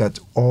and look at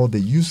all the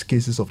use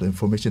cases of the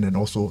information and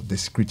also the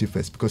security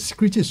first, because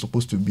security is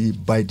supposed to be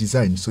by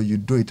design. So you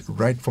do it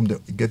right from the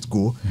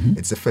get-go.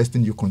 It's the first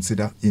thing you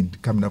consider in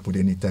coming up with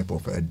any type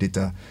of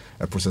data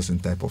processing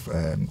type of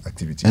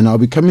activity. And I'll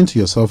be coming to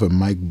yourself and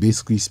Mike,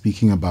 basically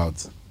speaking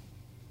about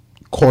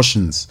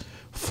cautions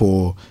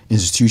for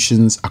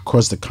institutions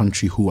across the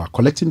country who are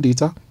collecting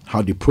data,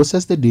 how they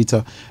process the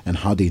data, and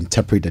how they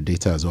interpret the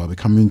data as well. I'll be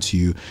coming to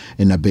you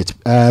in a bit.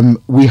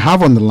 We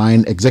have on the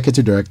line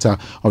Executive Director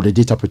of the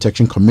Data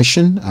Protection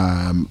Commission,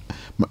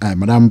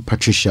 Madam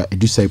Patricia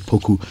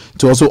Edusei-Poku,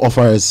 to also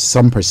offer us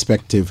some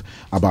perspective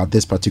about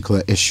this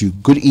particular issue.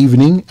 Good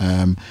evening,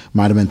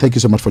 Madam, and thank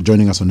you so much for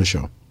joining us on the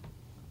show.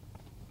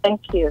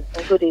 Thank you,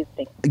 and good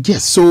evening.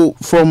 Yes, so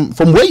from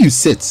where you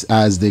sit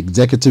as the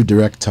Executive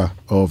Director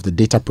of the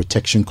Data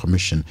Protection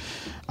Commission,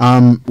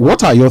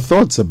 what are your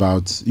thoughts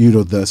about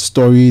the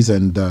stories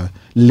and the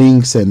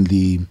links and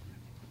the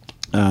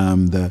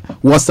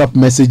WhatsApp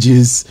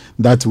messages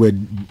that were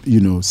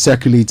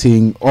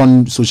circulating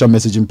on social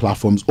messaging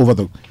platforms over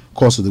the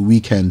course of the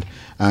weekend,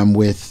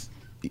 with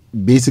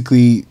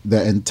basically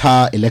the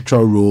entire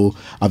electoral roll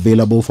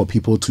available for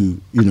people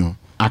to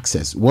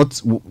access?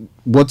 What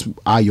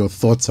are your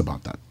thoughts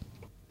about that?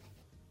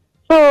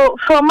 So,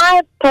 from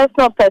my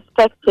personal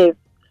perspective,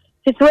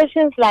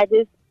 situations like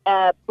this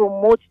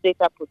promote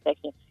data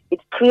protection. It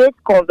creates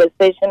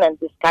conversation and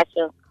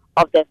discussion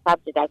of the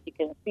subject, as you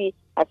can see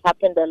has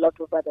happened a lot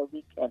over the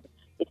weekend.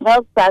 It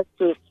helps us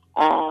to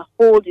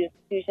hold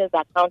institutions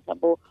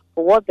accountable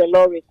for what the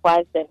law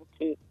requires them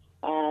to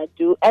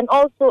do, and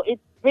also it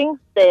brings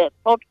the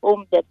thought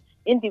home that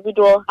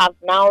individuals have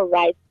now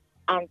rights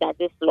under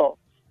this law.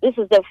 This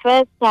is the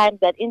first time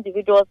that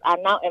individuals are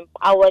now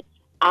empowered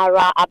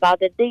about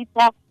the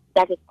data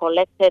that is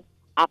collected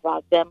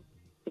about them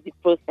to be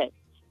processed.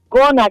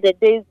 Gone are the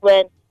days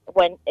when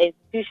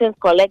institutions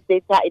collect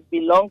data, it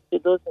belongs to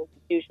those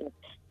institutions.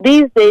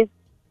 These days,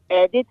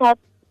 data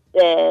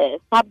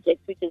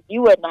subjects, which is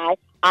you and I,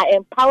 are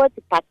empowered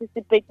to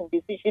participate in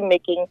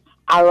decision-making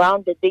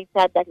around the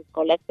data that is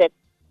collected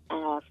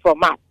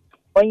from us.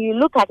 When you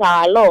look at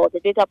our law, the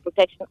Data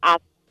Protection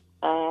Act,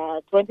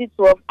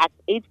 2012 Act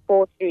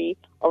 843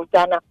 of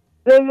Ghana,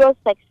 various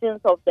sections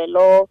of the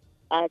law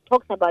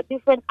talks about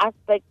different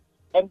aspects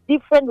and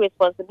different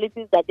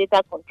responsibilities that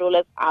data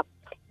controllers have.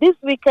 This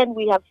weekend,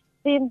 we have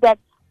seen that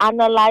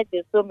analyzed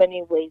in so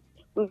many ways.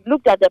 We've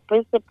looked at the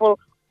principle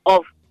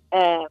of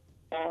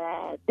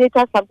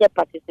data subject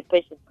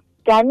participation.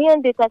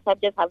 Ghanaian data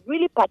subjects have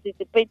really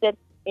participated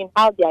in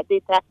how their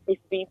data is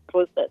being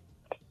processed.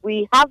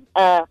 We have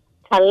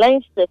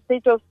challenged the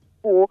status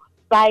quo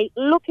by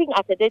looking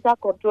at a data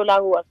controller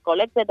who has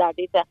collected our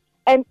data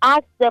and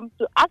asked them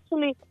to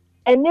actually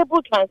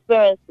enable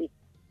transparency.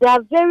 There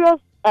are various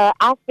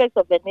aspects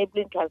of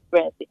enabling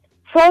transparency.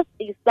 First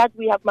is that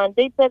we have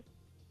mandated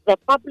the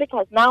public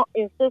has now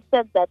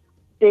insisted that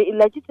the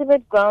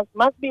illegitimate grounds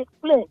must be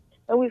explained.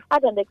 And we've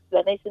had an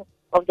explanation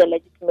of the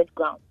legitimate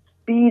grounds.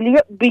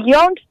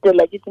 Beyond the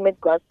legitimate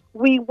grounds,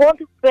 we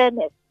want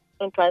fairness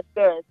and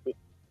transparency.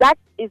 That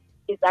is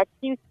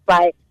achieved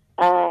by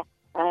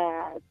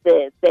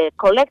the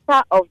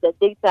collector of the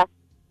data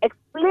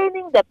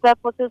explaining the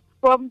purposes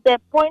from the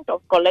point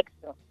of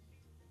collection.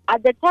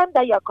 At the time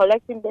that you are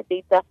collecting the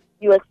data,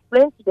 you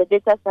explain to the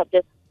data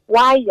subject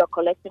why you're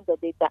collecting the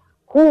data,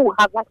 who will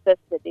have access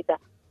to the data,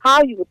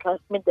 how you will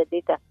transmit the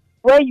data,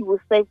 where you will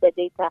save the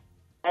data,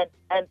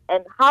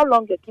 and how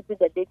long you're keeping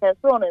the data, and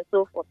so on and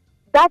so forth.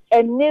 That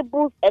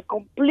enables a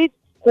complete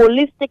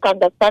holistic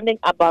understanding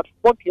about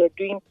what you're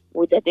doing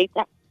with the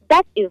data.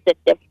 That is the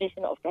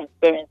definition of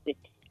transparency.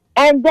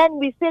 And then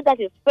we say that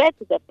is fair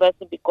to the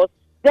person because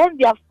then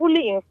they are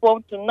fully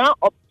informed to now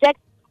object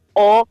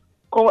or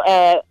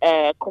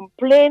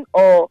complain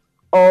or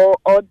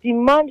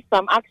demand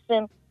some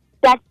action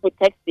that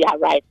protects their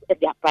rights and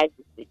their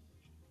privacy.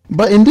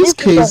 But in this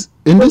case,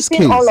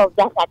 all of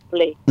that at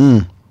play.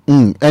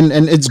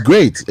 And it's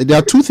great. There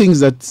are two things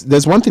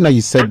there's one thing that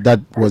you said that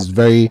was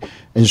very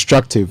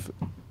instructive.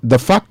 The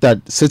fact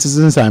that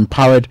citizens are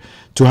empowered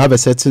to have a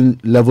certain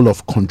level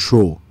of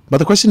control. But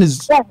the question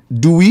is,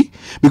 do we?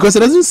 Because it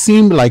doesn't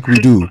seem like we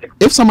do.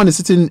 If someone is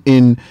sitting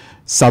in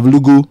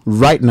Savlugu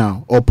right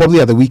now, or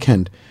probably at the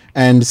weekend,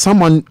 and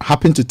someone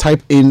happened to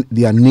type in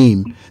their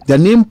name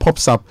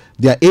pops up,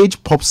 their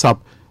age pops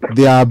up,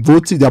 their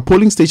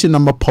polling station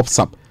number pops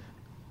up.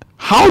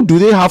 How do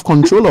they have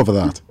control over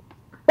that?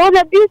 Well,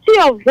 the beauty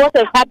of what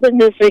has happened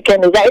this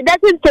weekend is that it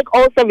doesn't take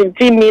all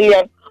 17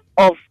 million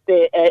of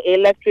the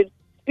electorate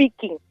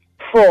speaking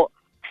for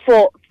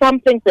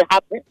something to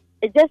happen.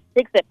 It just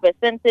takes a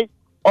percentage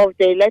of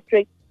the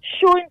electorate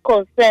showing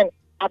concern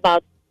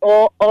about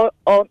or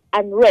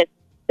unrest.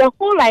 The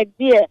whole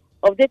idea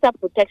of data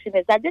protection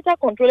is that data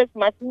controllers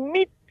must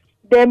meet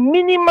the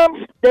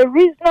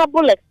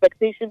reasonable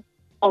expectation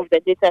of the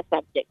data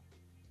subject.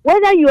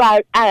 Whether you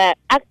are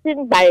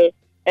acting by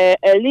a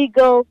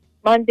legal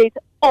mandate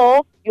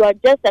or you are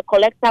just a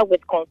collector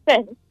with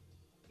consent,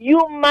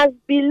 you must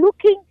be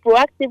looking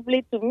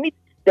proactively to meet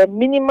the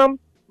minimum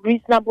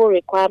reasonable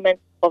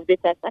requirements of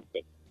data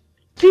subjects.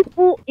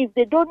 People, if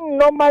they don't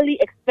normally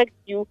expect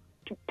you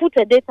to put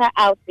a data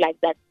out like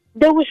that,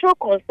 they will show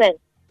concern.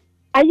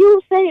 Are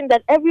you saying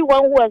that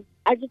everyone who has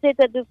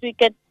agitated this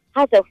weekend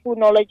has a full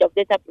knowledge of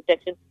data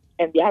protection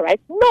and their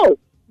rights? No.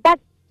 But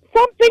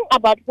something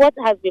about what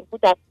has been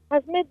put out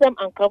has made them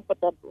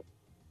uncomfortable.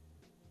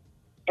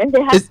 And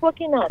they have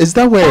spoken out. Is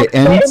that where it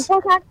ends?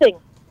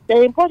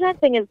 The important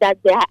thing is that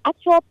there are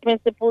actual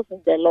principles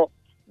in the law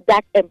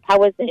that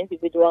empowers the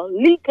individual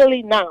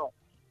legally now.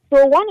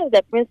 So one of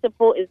the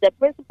principles is the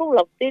principle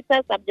of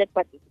data subject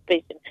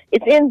participation.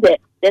 It's in there.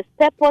 There's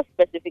purpose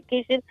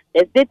specification,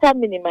 there's data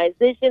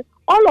minimization.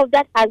 All of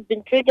that has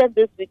been triggered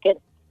this weekend.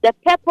 The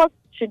purpose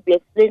should be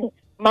explained.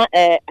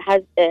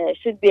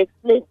 Should be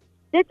explained.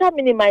 Data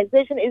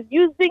minimization is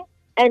using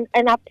and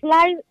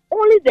applying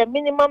only the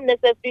minimum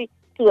necessary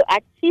to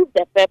achieve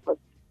the purpose.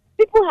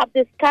 People have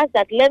discussed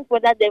at length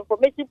whether the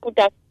information put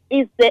out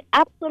is the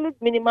absolute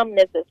minimum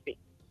necessary.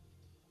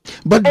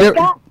 But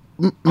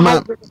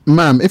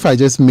ma'am, if I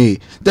just may,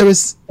 there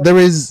is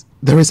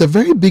a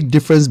very big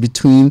difference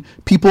between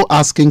people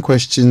asking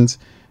questions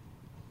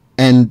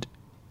and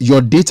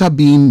your data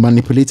being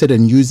manipulated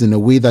and used in a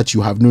way that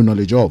you have no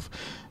knowledge of.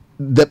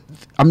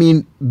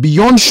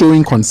 Beyond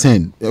showing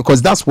concern,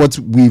 because that's what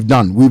we've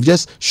done. We've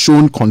just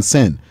shown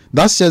concern.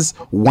 That's just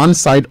one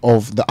side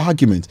of the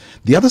argument.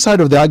 The other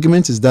side of the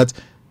argument is that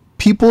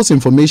people's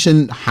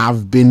information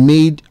have been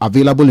made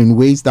available in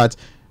ways that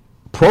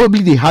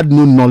probably they had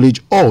no knowledge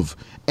of.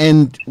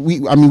 And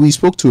we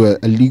spoke to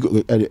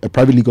a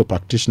private legal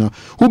practitioner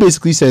who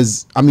basically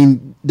says,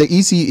 the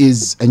EC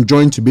is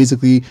enjoined to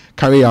basically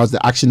carry out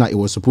the action that it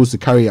was supposed to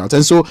carry out.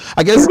 And so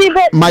I guess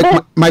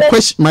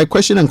my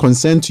question and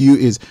concern to you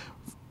is,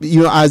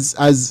 as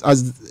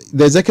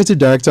the executive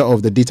director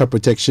of the Data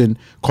Protection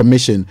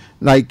Commission,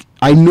 like,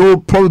 I know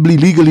probably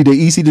legally the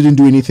EC didn't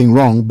do anything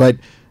wrong, but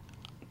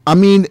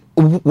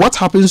what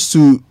happens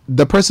to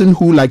the person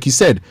who, like you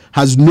said,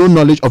 has no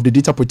knowledge of the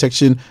Data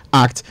Protection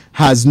Act,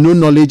 has no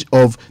knowledge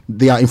of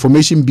their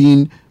information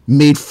being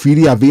made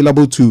freely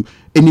available to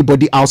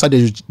anybody outside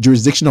the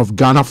jurisdiction of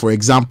Ghana, for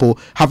example,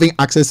 having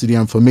access to the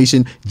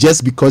information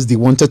just because they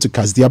wanted to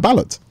cast their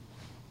ballot?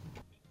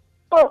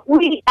 So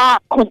we are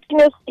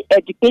continuously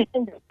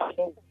educating the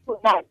public.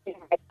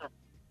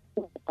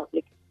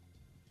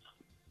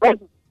 And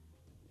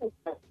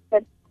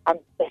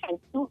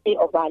 2A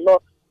of our law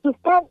to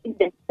stand in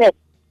the steps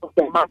of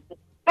the masses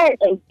and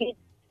engage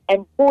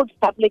and hold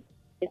public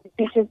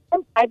institutions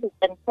and private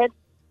and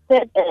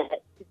third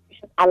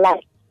institutions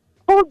alike.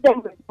 Hold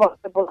them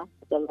responsible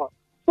under the law.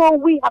 So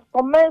we have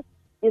commenced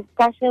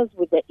discussions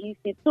with the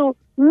EC to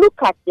look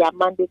at their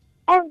mandate,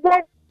 and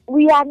then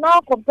we are now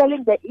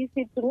compelling the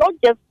EC to not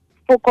just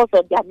focus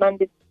on their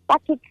mandate,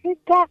 but to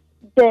trigger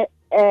the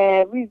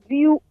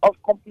review of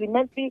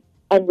complementary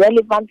and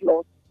relevant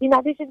laws in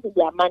addition to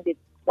their mandate.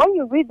 when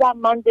you read that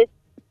mandate,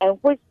 and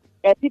which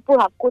people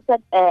have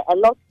quoted a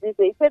lot this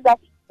way, it says that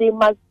they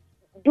must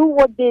do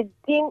what they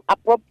deem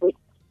appropriate.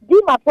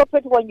 Deem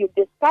appropriate, when you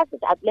discuss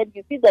it at length,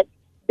 you see that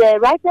the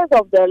writers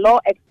of the law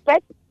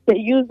expect the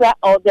user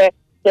or the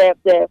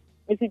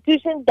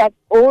institution that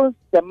owns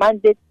the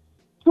mandate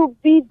to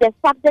be the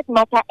subject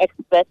matter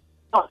expert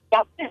of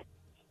their field.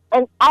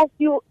 And as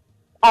you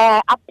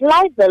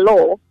apply the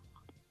law,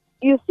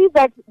 you see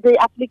that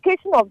the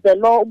application of the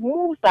law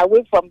moves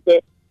away from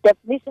the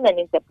definition and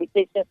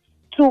interpretation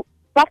to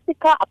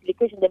practical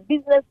application. The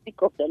business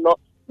speak of the law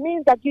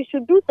means that you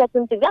should do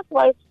certain things. That's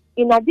why,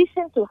 in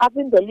addition to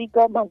having the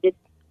legal mandate,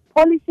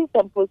 policies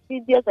and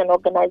procedures and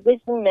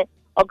organizational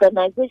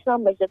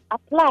measures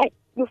apply.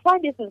 You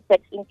find this in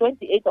Section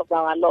 28 of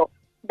our law,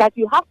 that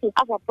you have to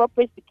have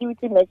appropriate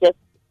security measures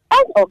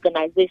and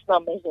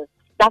organizational measures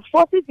that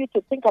forces you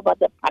to think about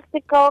the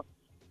practical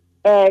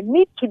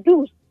need to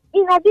do,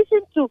 in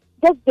addition to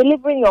just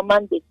delivering your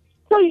mandate.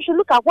 So you should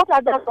look at what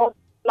other laws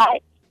apply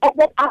and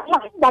then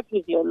align that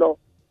with your law.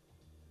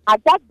 Has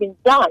that been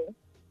done?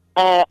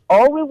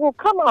 Or we will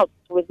come out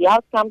with the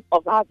outcomes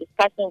of our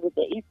discussion with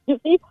the East to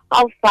see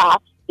how far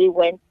they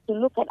went to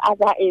look at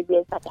other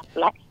areas that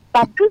apply.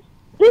 But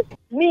this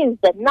means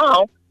that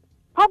now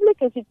public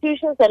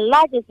institutions and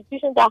large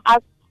institutions that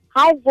have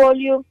high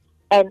volume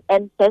and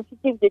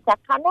sensitive data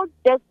cannot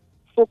just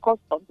focus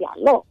on their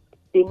law.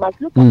 They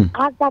must look at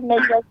other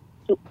measures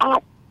to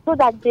add so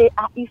that they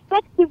are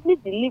effectively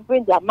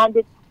delivering their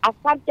mandate as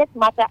subject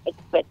matter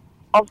experts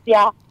of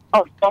their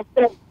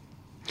service.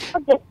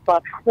 Not just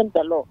about having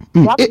the law.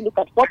 You have to look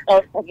at what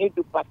else can you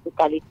do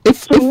practically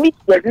to meet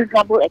the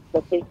reasonable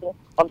expectations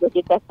of the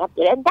data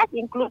subject. And that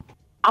includes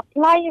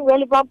applying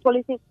relevant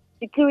policies,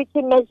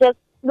 security measures,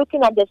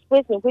 looking at the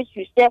space in which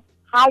you share,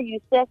 how you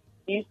share,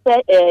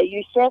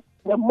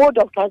 the mode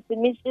of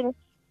transmission,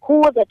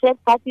 who the third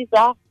parties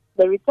are,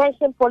 the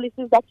retention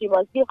policies that you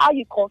must give, how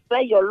you confer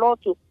your law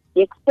to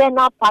the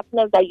external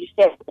partners that you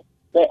share,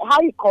 how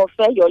you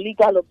confer your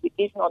legal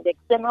obligation on the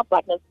external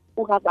partners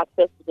who have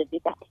access to the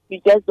data.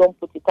 You just don't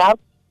put it out.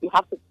 You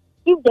have to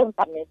give them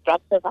some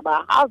instructions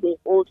about how they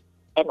hold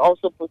and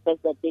also process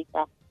the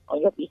data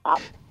on your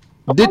behalf.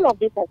 All of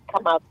this has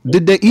come out.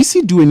 Did the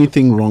EC do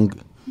anything wrong?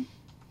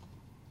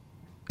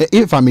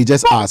 If I may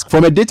just ask,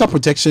 from a Data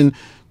Protection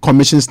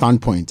Commission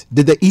standpoint,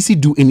 did the EC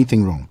do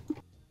anything wrong?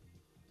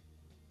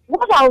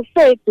 What I'll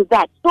say to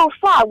that, so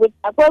far with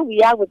where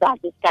we are with our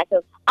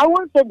discussions, I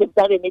won't say they've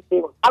done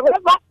anything wrong.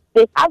 However,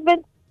 they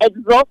haven't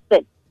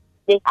exhausted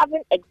the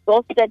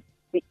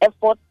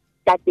effort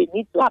that they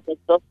need to have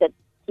exhausted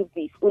to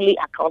be fully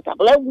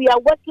accountable. And we are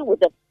working with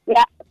them. We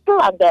are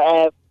still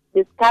under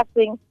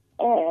discussing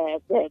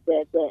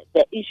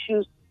the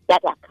issues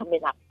that are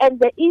coming up. And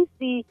the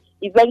EC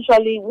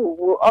eventually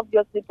will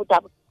obviously put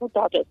out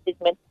a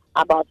statement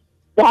about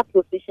their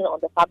position on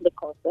the public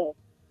concern.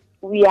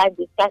 We are in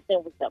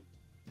discussion with them.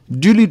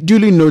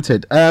 Duly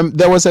noted.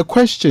 There's a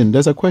question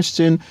that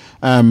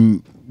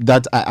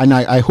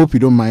I hope you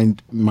don't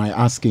mind my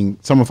asking.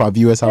 Some of our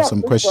viewers have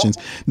some questions.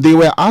 They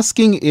were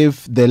asking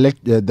if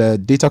the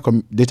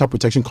Data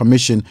Protection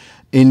Commission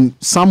in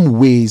some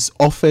ways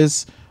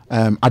offers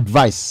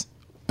advice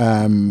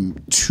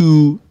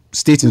to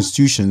state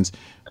institutions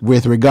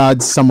with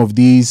regards some of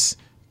these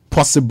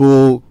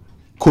possible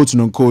quote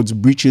unquote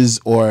breaches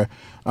or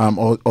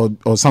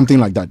something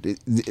like that.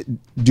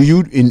 Do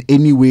you in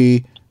any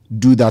way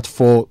do that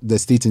for the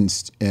state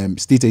agencies?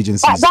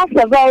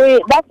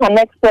 That's an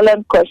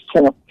excellent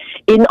question.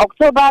 In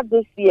October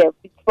this year,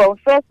 from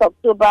 1st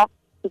October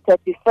to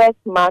 31st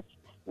March,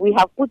 we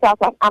have put out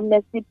an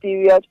amnesty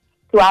period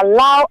to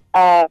allow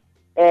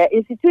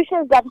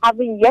institutions that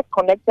haven't yet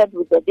connected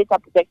with the Data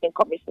Protection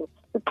Commission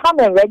to come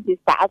and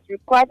register as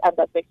required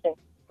under Section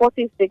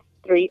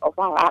 46(3) of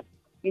our Act.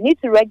 You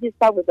need to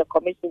register with the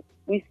Commission.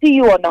 We see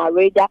you on our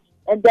radar,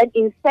 and then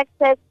in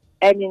sectors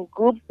and in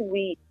groups,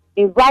 we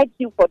invite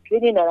you for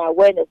training and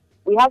awareness.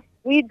 We have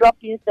free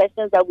drop-in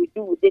sessions that we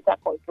do with data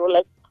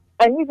controllers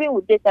and even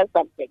with data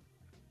subjects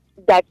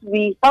that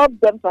we help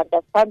them to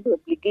understand the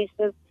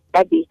obligations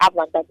that they have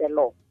under the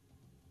law.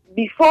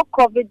 Before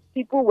COVID,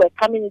 people were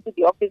coming into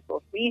the office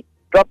for free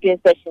drop-in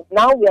sessions.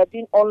 Now we are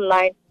doing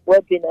online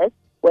webinars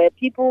where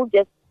people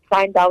just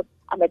find out,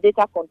 I'm a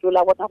data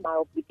controller, what are my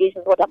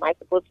obligations, what am I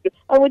supposed to do?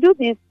 And we do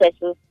these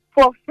sessions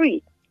for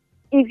free.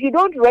 If you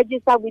don't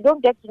register, we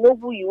don't get to know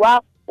who you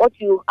are, what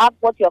you have,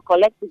 what you're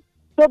collecting.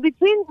 So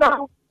between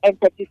now and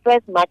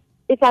 31st March,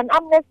 it's an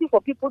amnesty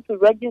for people to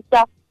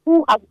register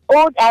who have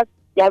owed us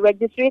their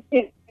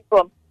registration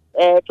from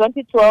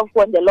 2012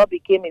 when the law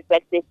became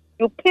effective.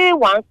 You pay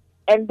once,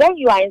 and then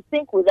you are in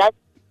sync with us.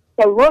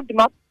 It's a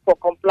roadmap for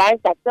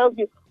compliance that tells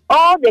you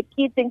all the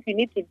key things you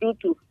need to do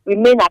to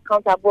remain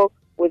accountable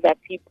with the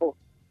people.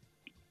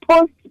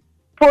 Post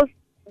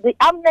the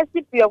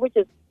amnesty period, which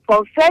is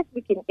from first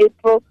week in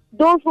April,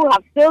 those who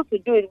have failed to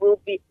do it will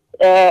be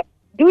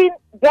doing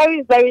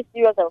very, very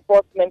serious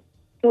enforcement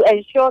to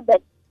ensure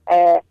that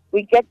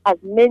we get as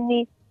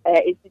many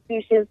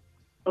institutions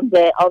on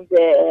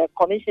the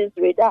Commission's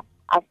radar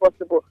as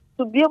possible.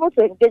 to be able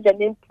to engage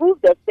and improve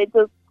the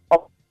status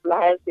of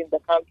compliance in the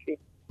country.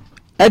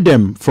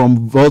 Edem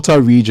from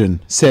Volta region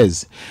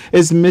says,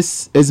 is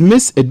Miss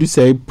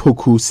Edusei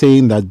Poku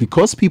saying that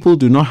because people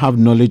do not have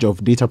knowledge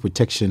of data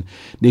protection,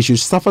 they should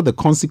suffer the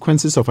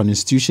consequences of an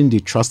institution they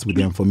trust with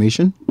their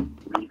information?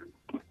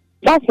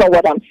 That's not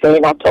what I'm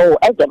saying at all,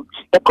 Edem.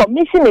 The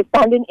commission is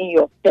standing in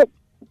your stead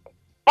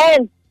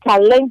and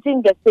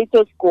challenging the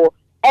status quo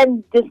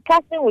and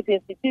discussing with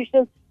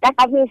institutions that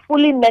haven't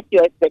fully met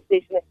your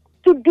expectations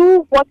to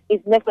do what is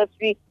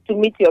necessary to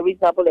meet your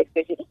reasonable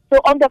expectations.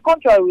 So on the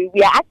contrary,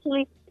 we are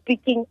actually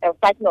speaking and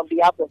fighting on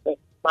behalf of the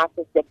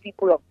masses, the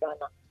people of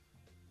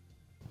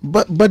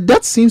Ghana. But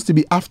that seems to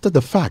be after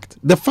the fact.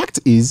 The fact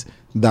is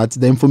that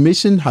the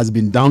information has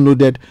been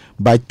downloaded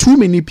by too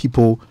many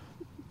people,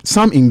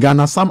 some in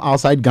Ghana, some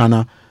outside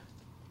Ghana,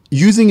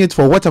 using it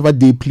for whatever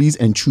they please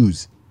and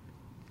choose.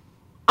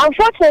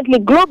 Unfortunately,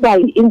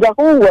 globally, in the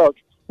whole world,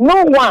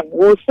 no one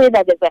will say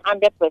that there's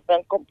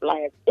 100%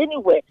 compliance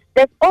anywhere.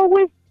 There's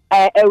always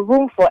a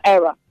room for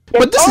error.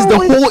 But this is the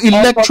whole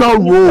electoral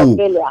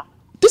role.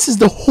 This is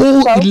the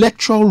whole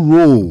electoral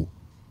role.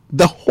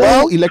 The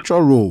whole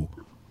electoral role.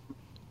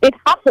 It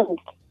happens.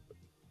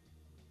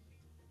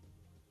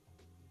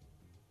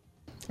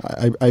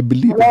 I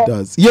believe it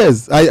does.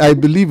 Yes, I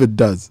believe it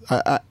does.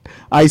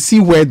 I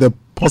see where the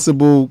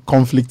possible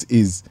conflict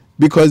is.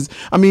 Because,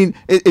 I mean,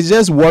 it's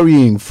just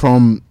worrying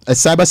from a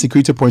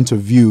cybersecurity point of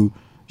view,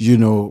 you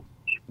know,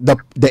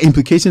 the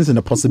implications and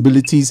the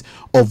possibilities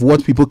of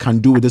what people can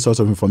do with this sort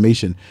of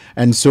information.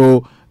 And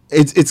so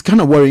it's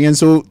kind of worrying.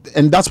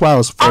 And that's why I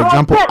was, for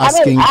example,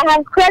 asking.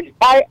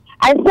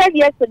 I said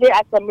yesterday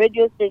at some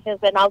radio stations,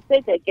 and I'll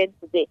say it again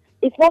today,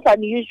 it's not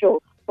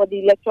unusual for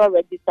the electoral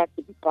register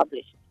to be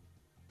published.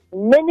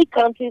 Many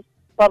countries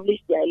publish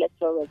their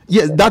electoral register.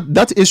 Yes,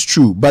 that is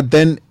true. But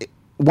then,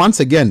 once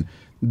again,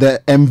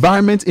 the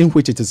environment in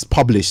which it is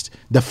published,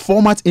 the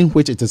format in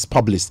which it is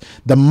published,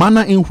 the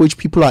manner in which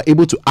people are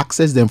able to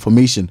access the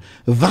information,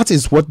 that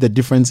is what the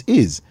difference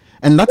is.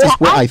 And that is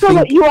where I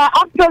think... You are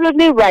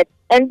absolutely right.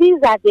 And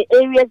these are the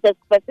areas, the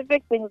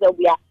specific things that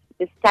we are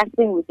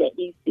discussing with the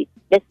EC.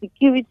 The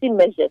security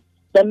measures,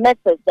 the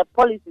methods, the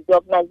policies, the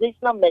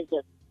organizational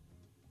measures.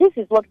 This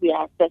is what we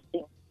are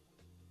assessing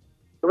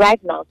right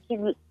now.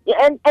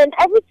 And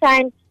every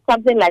time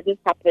something like this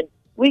happens,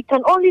 we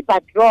can only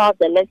but draw out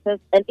the lessons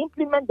and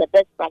implement the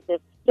best practice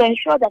to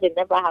ensure that it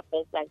never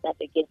happens like that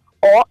again.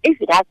 Or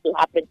if it has to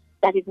happen,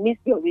 that it meets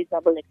your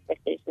reasonable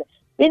expectations.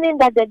 Meaning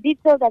that the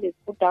detail that is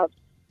put out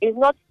is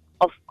not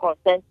of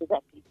concern to the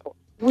people.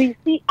 We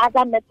see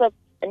other methods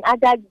and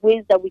other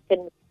ways that we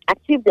can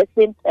achieve the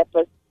same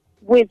purpose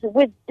with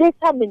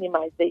data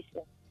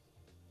minimization.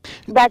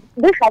 But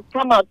this has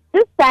come out.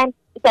 This time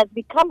it has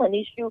become an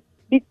issue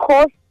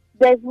because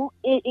there's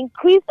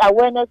increased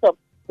awareness of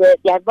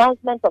the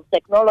advancement of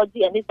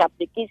technology and its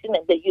application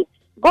and the use.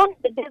 Gone to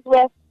the days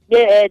where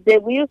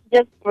we used to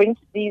just print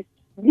these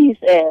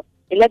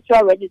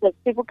electoral registers.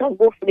 People can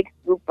go flick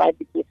through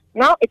privately.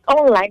 Now it's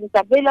online, it's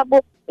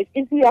available, it's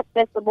easily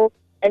accessible,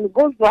 and it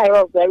goes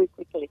viral very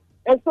quickly.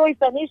 And so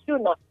it's an issue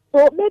now.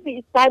 So maybe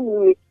it's time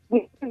we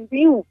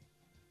review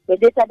the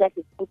data that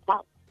is put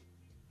out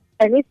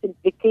and its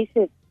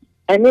implications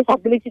and its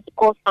ability to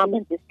cause harm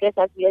and distress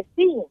as we are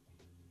seeing.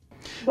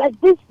 But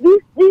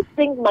these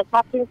things must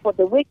happen for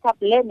the wake-up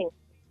learning.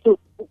 So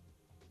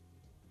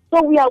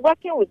we are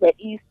working with the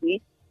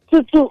EC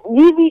to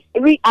really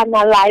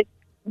reanalyze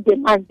the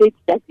mandates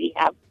that we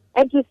have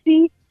and to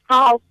see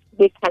how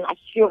they can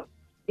assure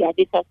their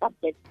data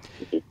subjects.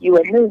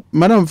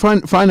 Madam,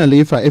 finally,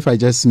 if I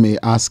just may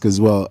ask as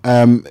well,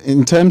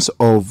 in terms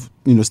of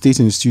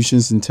state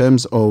institutions, in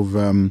terms of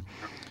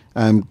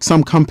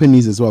some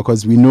companies as well,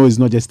 because we know it's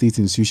not just state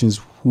institutions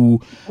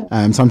who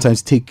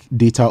sometimes take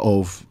data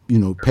of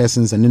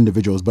persons and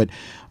individuals, but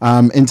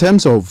in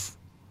terms of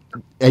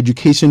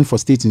education for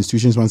state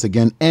institutions once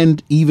again,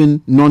 and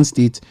even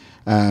non-state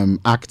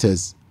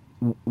actors,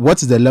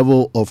 what is the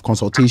level of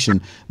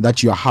consultation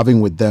that you are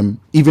having with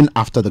them even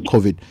after the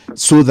COVID,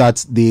 so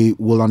that they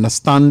will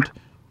understand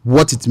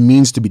what it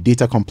means to be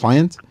data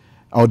compliant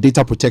or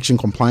data protection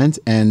compliant,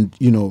 and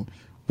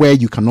where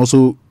you can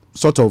also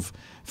sort of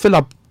fill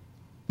up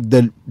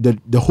the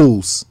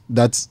holes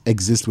that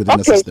exist within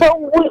the system?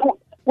 Okay, so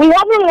we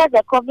haven't let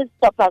the COVID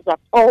stop us at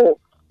all.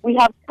 We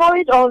have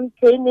carried on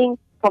training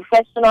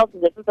professionals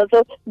in the system.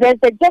 So there's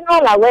a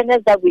general awareness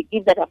that we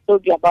give that I've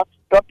told you about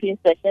drop-in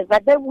sessions,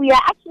 but then we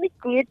are actually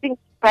creating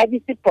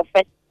privacy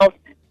professionals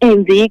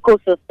in the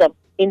ecosystem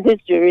in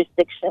this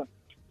jurisdiction.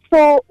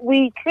 So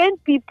we train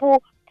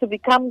people to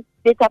become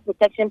data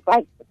protection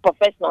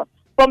professionals.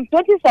 From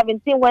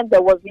 2017, when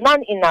there was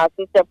none in our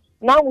system,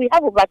 now we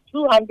have over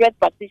 200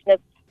 practitioners,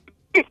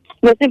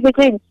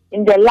 specifically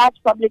in the large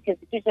public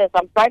institutions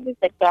and private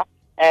sector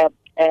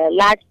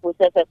large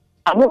processors.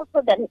 And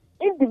also that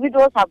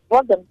individuals have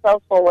brought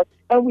themselves forward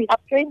and we have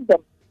trained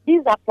them.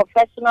 These are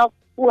professionals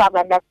who have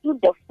understood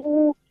the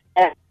full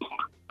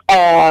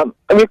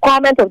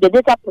requirement of the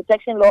data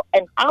protection law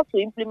and how to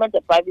implement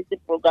the privacy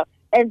program.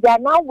 And they are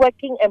now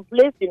working and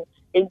placed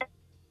in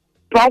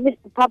private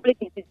and public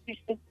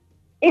institutions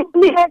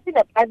implementing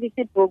a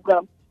privacy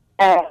program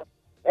to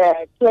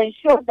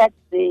ensure that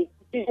the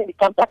institution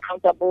becomes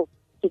accountable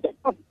to the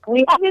public.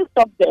 We haven't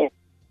stopped there.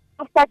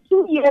 After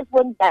 2 years,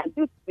 when they are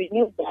due to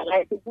renew their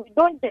license, we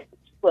don't just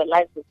issue a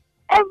license.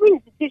 Every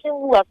institution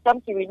who has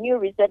come to renew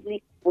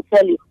recently will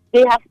tell you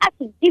they have had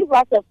to give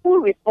us a full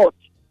report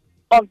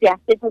of their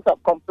status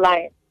of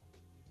compliance,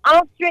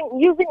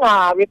 using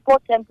our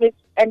report template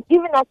and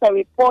giving us a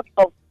report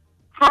of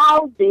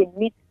how they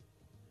meet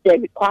the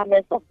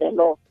requirements of the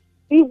law.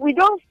 If we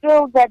don't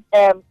feel that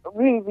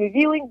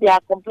reviewing their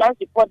compliance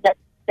report that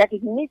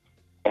it meets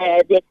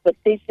the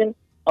expectation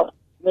of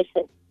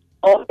mission,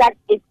 or that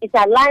it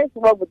aligns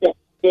well with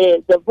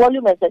the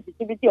volume and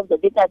sensitivity of the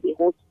data they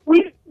hold,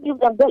 we give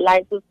them the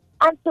license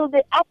until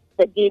they up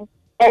the game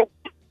and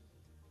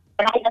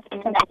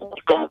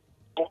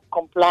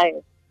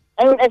compliance.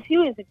 And a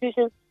few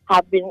institutions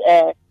have been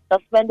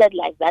suspended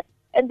like that,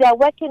 and they are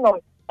working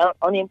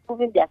on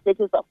improving their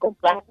status of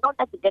compliance, not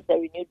to get a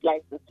renewed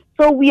license.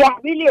 So we are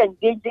really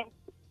engaging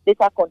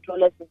data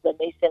controllers in the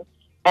nation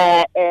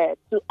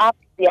to up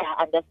their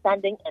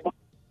understanding and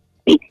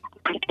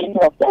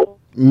of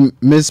them.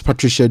 Ms.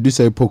 Patricia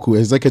Dusay-Poku,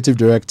 Executive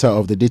Director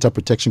of the Data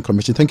Protection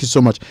Commission, thank you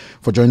so much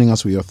for joining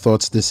us with your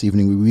thoughts this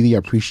evening. We really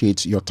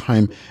appreciate your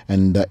time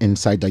and the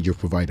insight that you've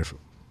provided.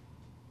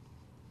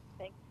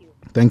 Thank you.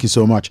 Thank you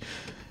so much.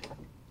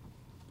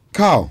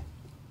 Carl,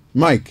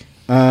 Mike,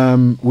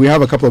 we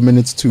have a couple of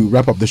minutes to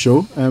wrap up the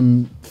show.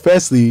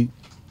 Firstly,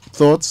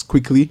 thoughts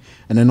quickly,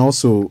 and then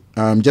also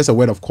just a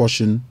word of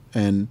caution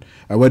and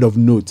a word of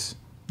note,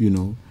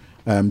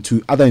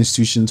 to other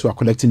institutions who are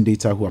collecting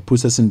data, who are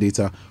processing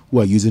data, who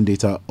are using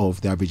data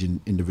of the average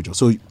individual.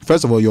 So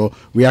first of all, your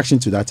reaction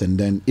to that, and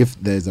then if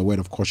there's a word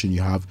of caution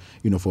you have,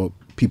 for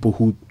people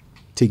who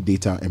take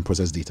data and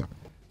process data.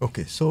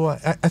 Okay, so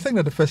I think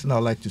that the first thing I'd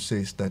like to say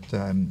is that,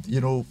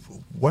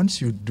 once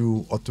you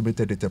do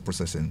automated data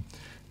processing,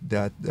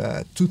 there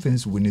are two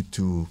things we need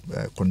to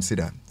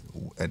consider.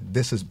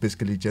 This is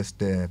basically just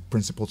the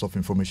principles of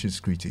information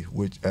security,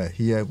 which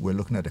here we're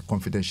looking at the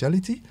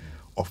confidentiality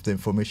of the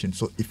information.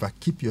 So if I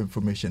keep your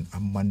information,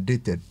 I'm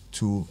mandated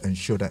to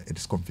ensure that it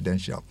is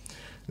confidential.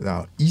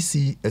 Now,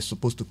 EC is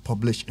supposed to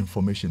publish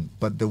information,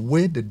 but the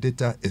way the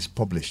data is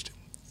published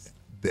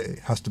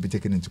has to be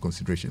taken into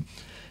consideration.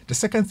 The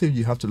second thing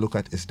you have to look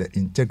at is the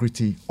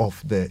integrity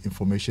of the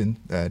information,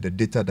 the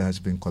data that has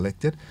been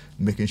collected,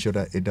 making sure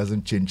that it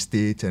doesn't change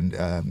state and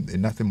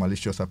nothing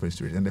malicious happens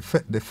to it. And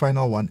the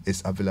final one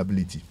is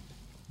availability.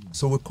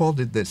 So we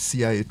called it the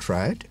CIA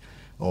triad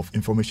of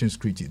information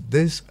security.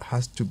 This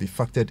has to be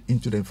factored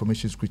into the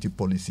information security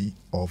policy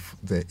of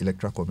the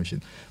Electoral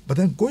Commission. But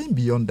then going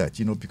beyond that,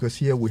 because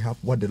here we have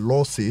what the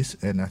law says,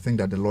 and I think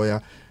that the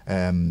lawyer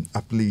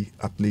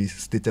aptly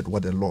stated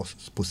what the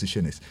law's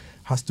position is,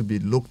 has to be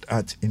looked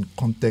at in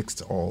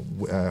context of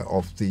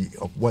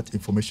what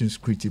information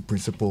security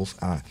principles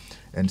are.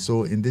 And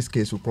so in this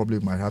case, we probably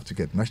might have to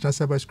get national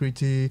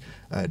cybersecurity,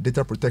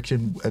 data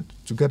protection,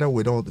 together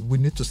with all. We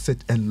need to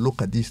sit and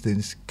look at these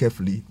things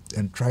carefully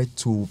and try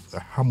to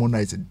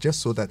harmonize it, just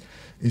so that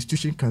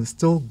institutions can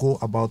still go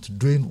about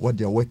doing what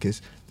their work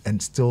is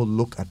and still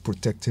look at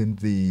protecting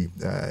the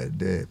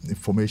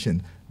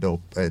information,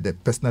 the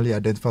personally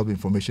identifiable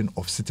information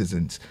of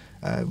citizens.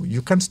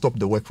 You can't stop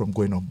the work from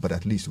going on, but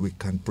at least we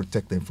can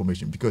protect the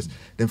information, because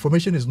the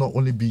information is not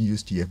only being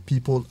used here.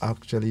 People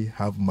actually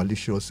have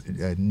malicious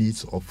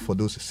needs for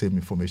those same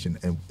information,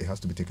 and it has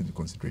to be taken into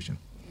consideration.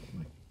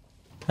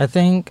 I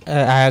think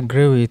I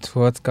agree with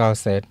what Carl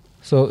said.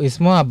 So it's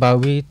more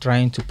about we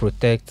trying to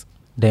protect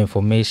the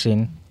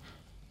information,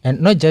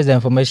 and not just the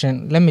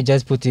information. Let me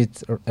just put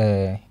it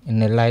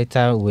in a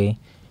lighter way.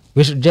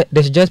 They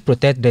should just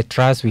protect the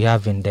trust we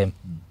have in them,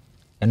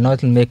 and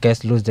not make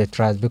us lose the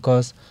trust.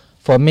 Because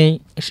for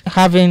me,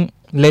 having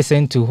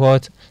listened to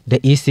what the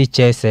EC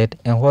chair said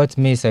and what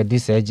Ms.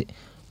 Adisa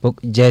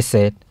just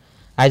said,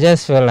 I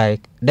just feel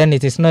like then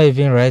it is not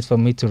even right for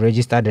me to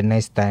register the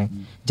next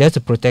time, just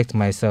to protect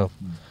myself.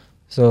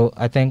 So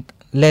I think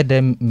let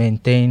them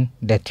maintain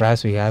the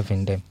trust we have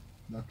in them.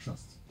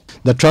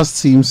 The trust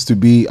seems to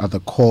be at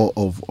the core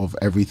of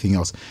everything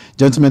else.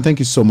 Gentlemen, thank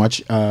you so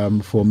much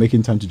for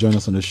making time to join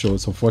us on the show.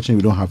 So unfortunately,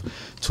 we don't have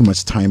too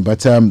much time,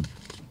 but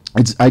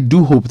I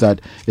do hope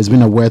that it's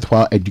been a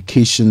worthwhile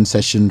education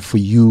session for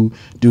you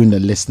doing the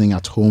listening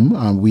at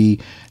home. We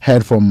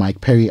heard from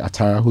Mike Perry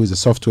Atara, who is a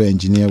software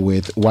engineer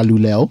with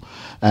Walulel.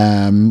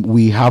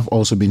 We have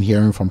also been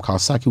hearing from Carl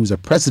Saki, who is the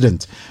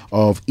president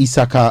of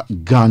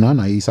ISACA Ghana.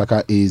 Now,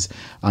 ISACA is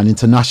an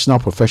international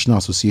professional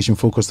association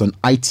focused on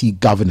IT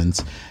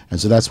governance, and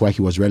so that's why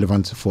he was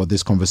relevant for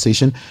this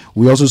conversation.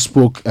 We also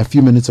spoke a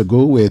few minutes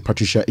ago with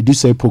Patricia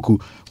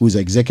Dusay-Poku, who is the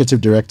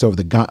executive director of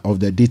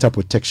the Data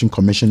Protection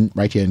Commission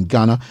right here in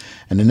Ghana.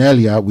 And then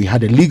earlier, we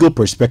had a legal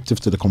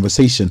perspective to the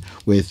conversation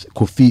with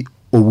Kofi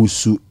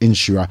Owusu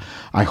Inshira.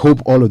 I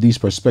hope all of these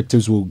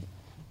perspectives will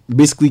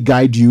basically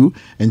guide you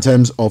in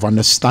terms of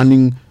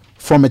understanding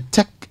from a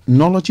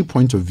technology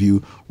point of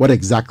view, what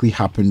exactly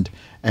happened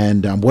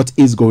and what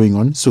is going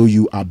on, so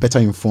you are better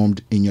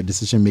informed in your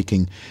decision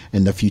making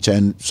in the future,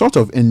 and sort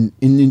of in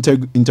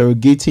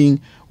interrogating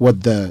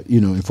what the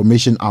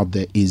information out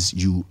there is,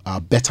 you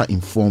are better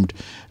informed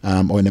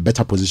or in a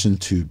better position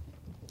to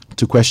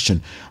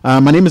question. My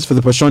name is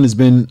Philip Ashon. It's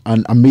been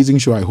an amazing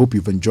show. I hope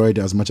you've enjoyed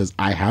it as much as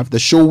I have. The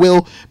show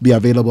will be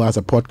available as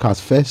a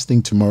podcast first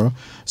thing tomorrow,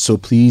 so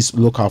please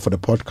look out for the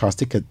podcast.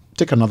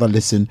 Take another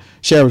listen,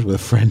 share it with a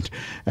friend,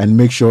 and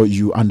make sure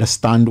you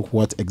understand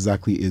what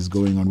exactly is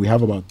going on. We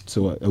have about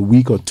a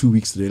week or 2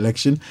 weeks to the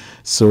election,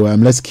 so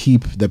let's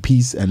keep the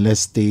peace and let's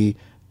stay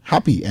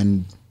happy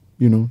and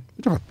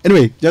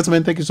anyway,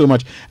 gentlemen, thank you so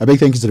much. A big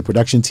thank you to the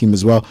production team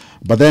as well.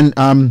 But then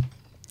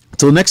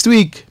till next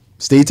week,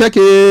 stay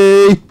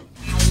techy.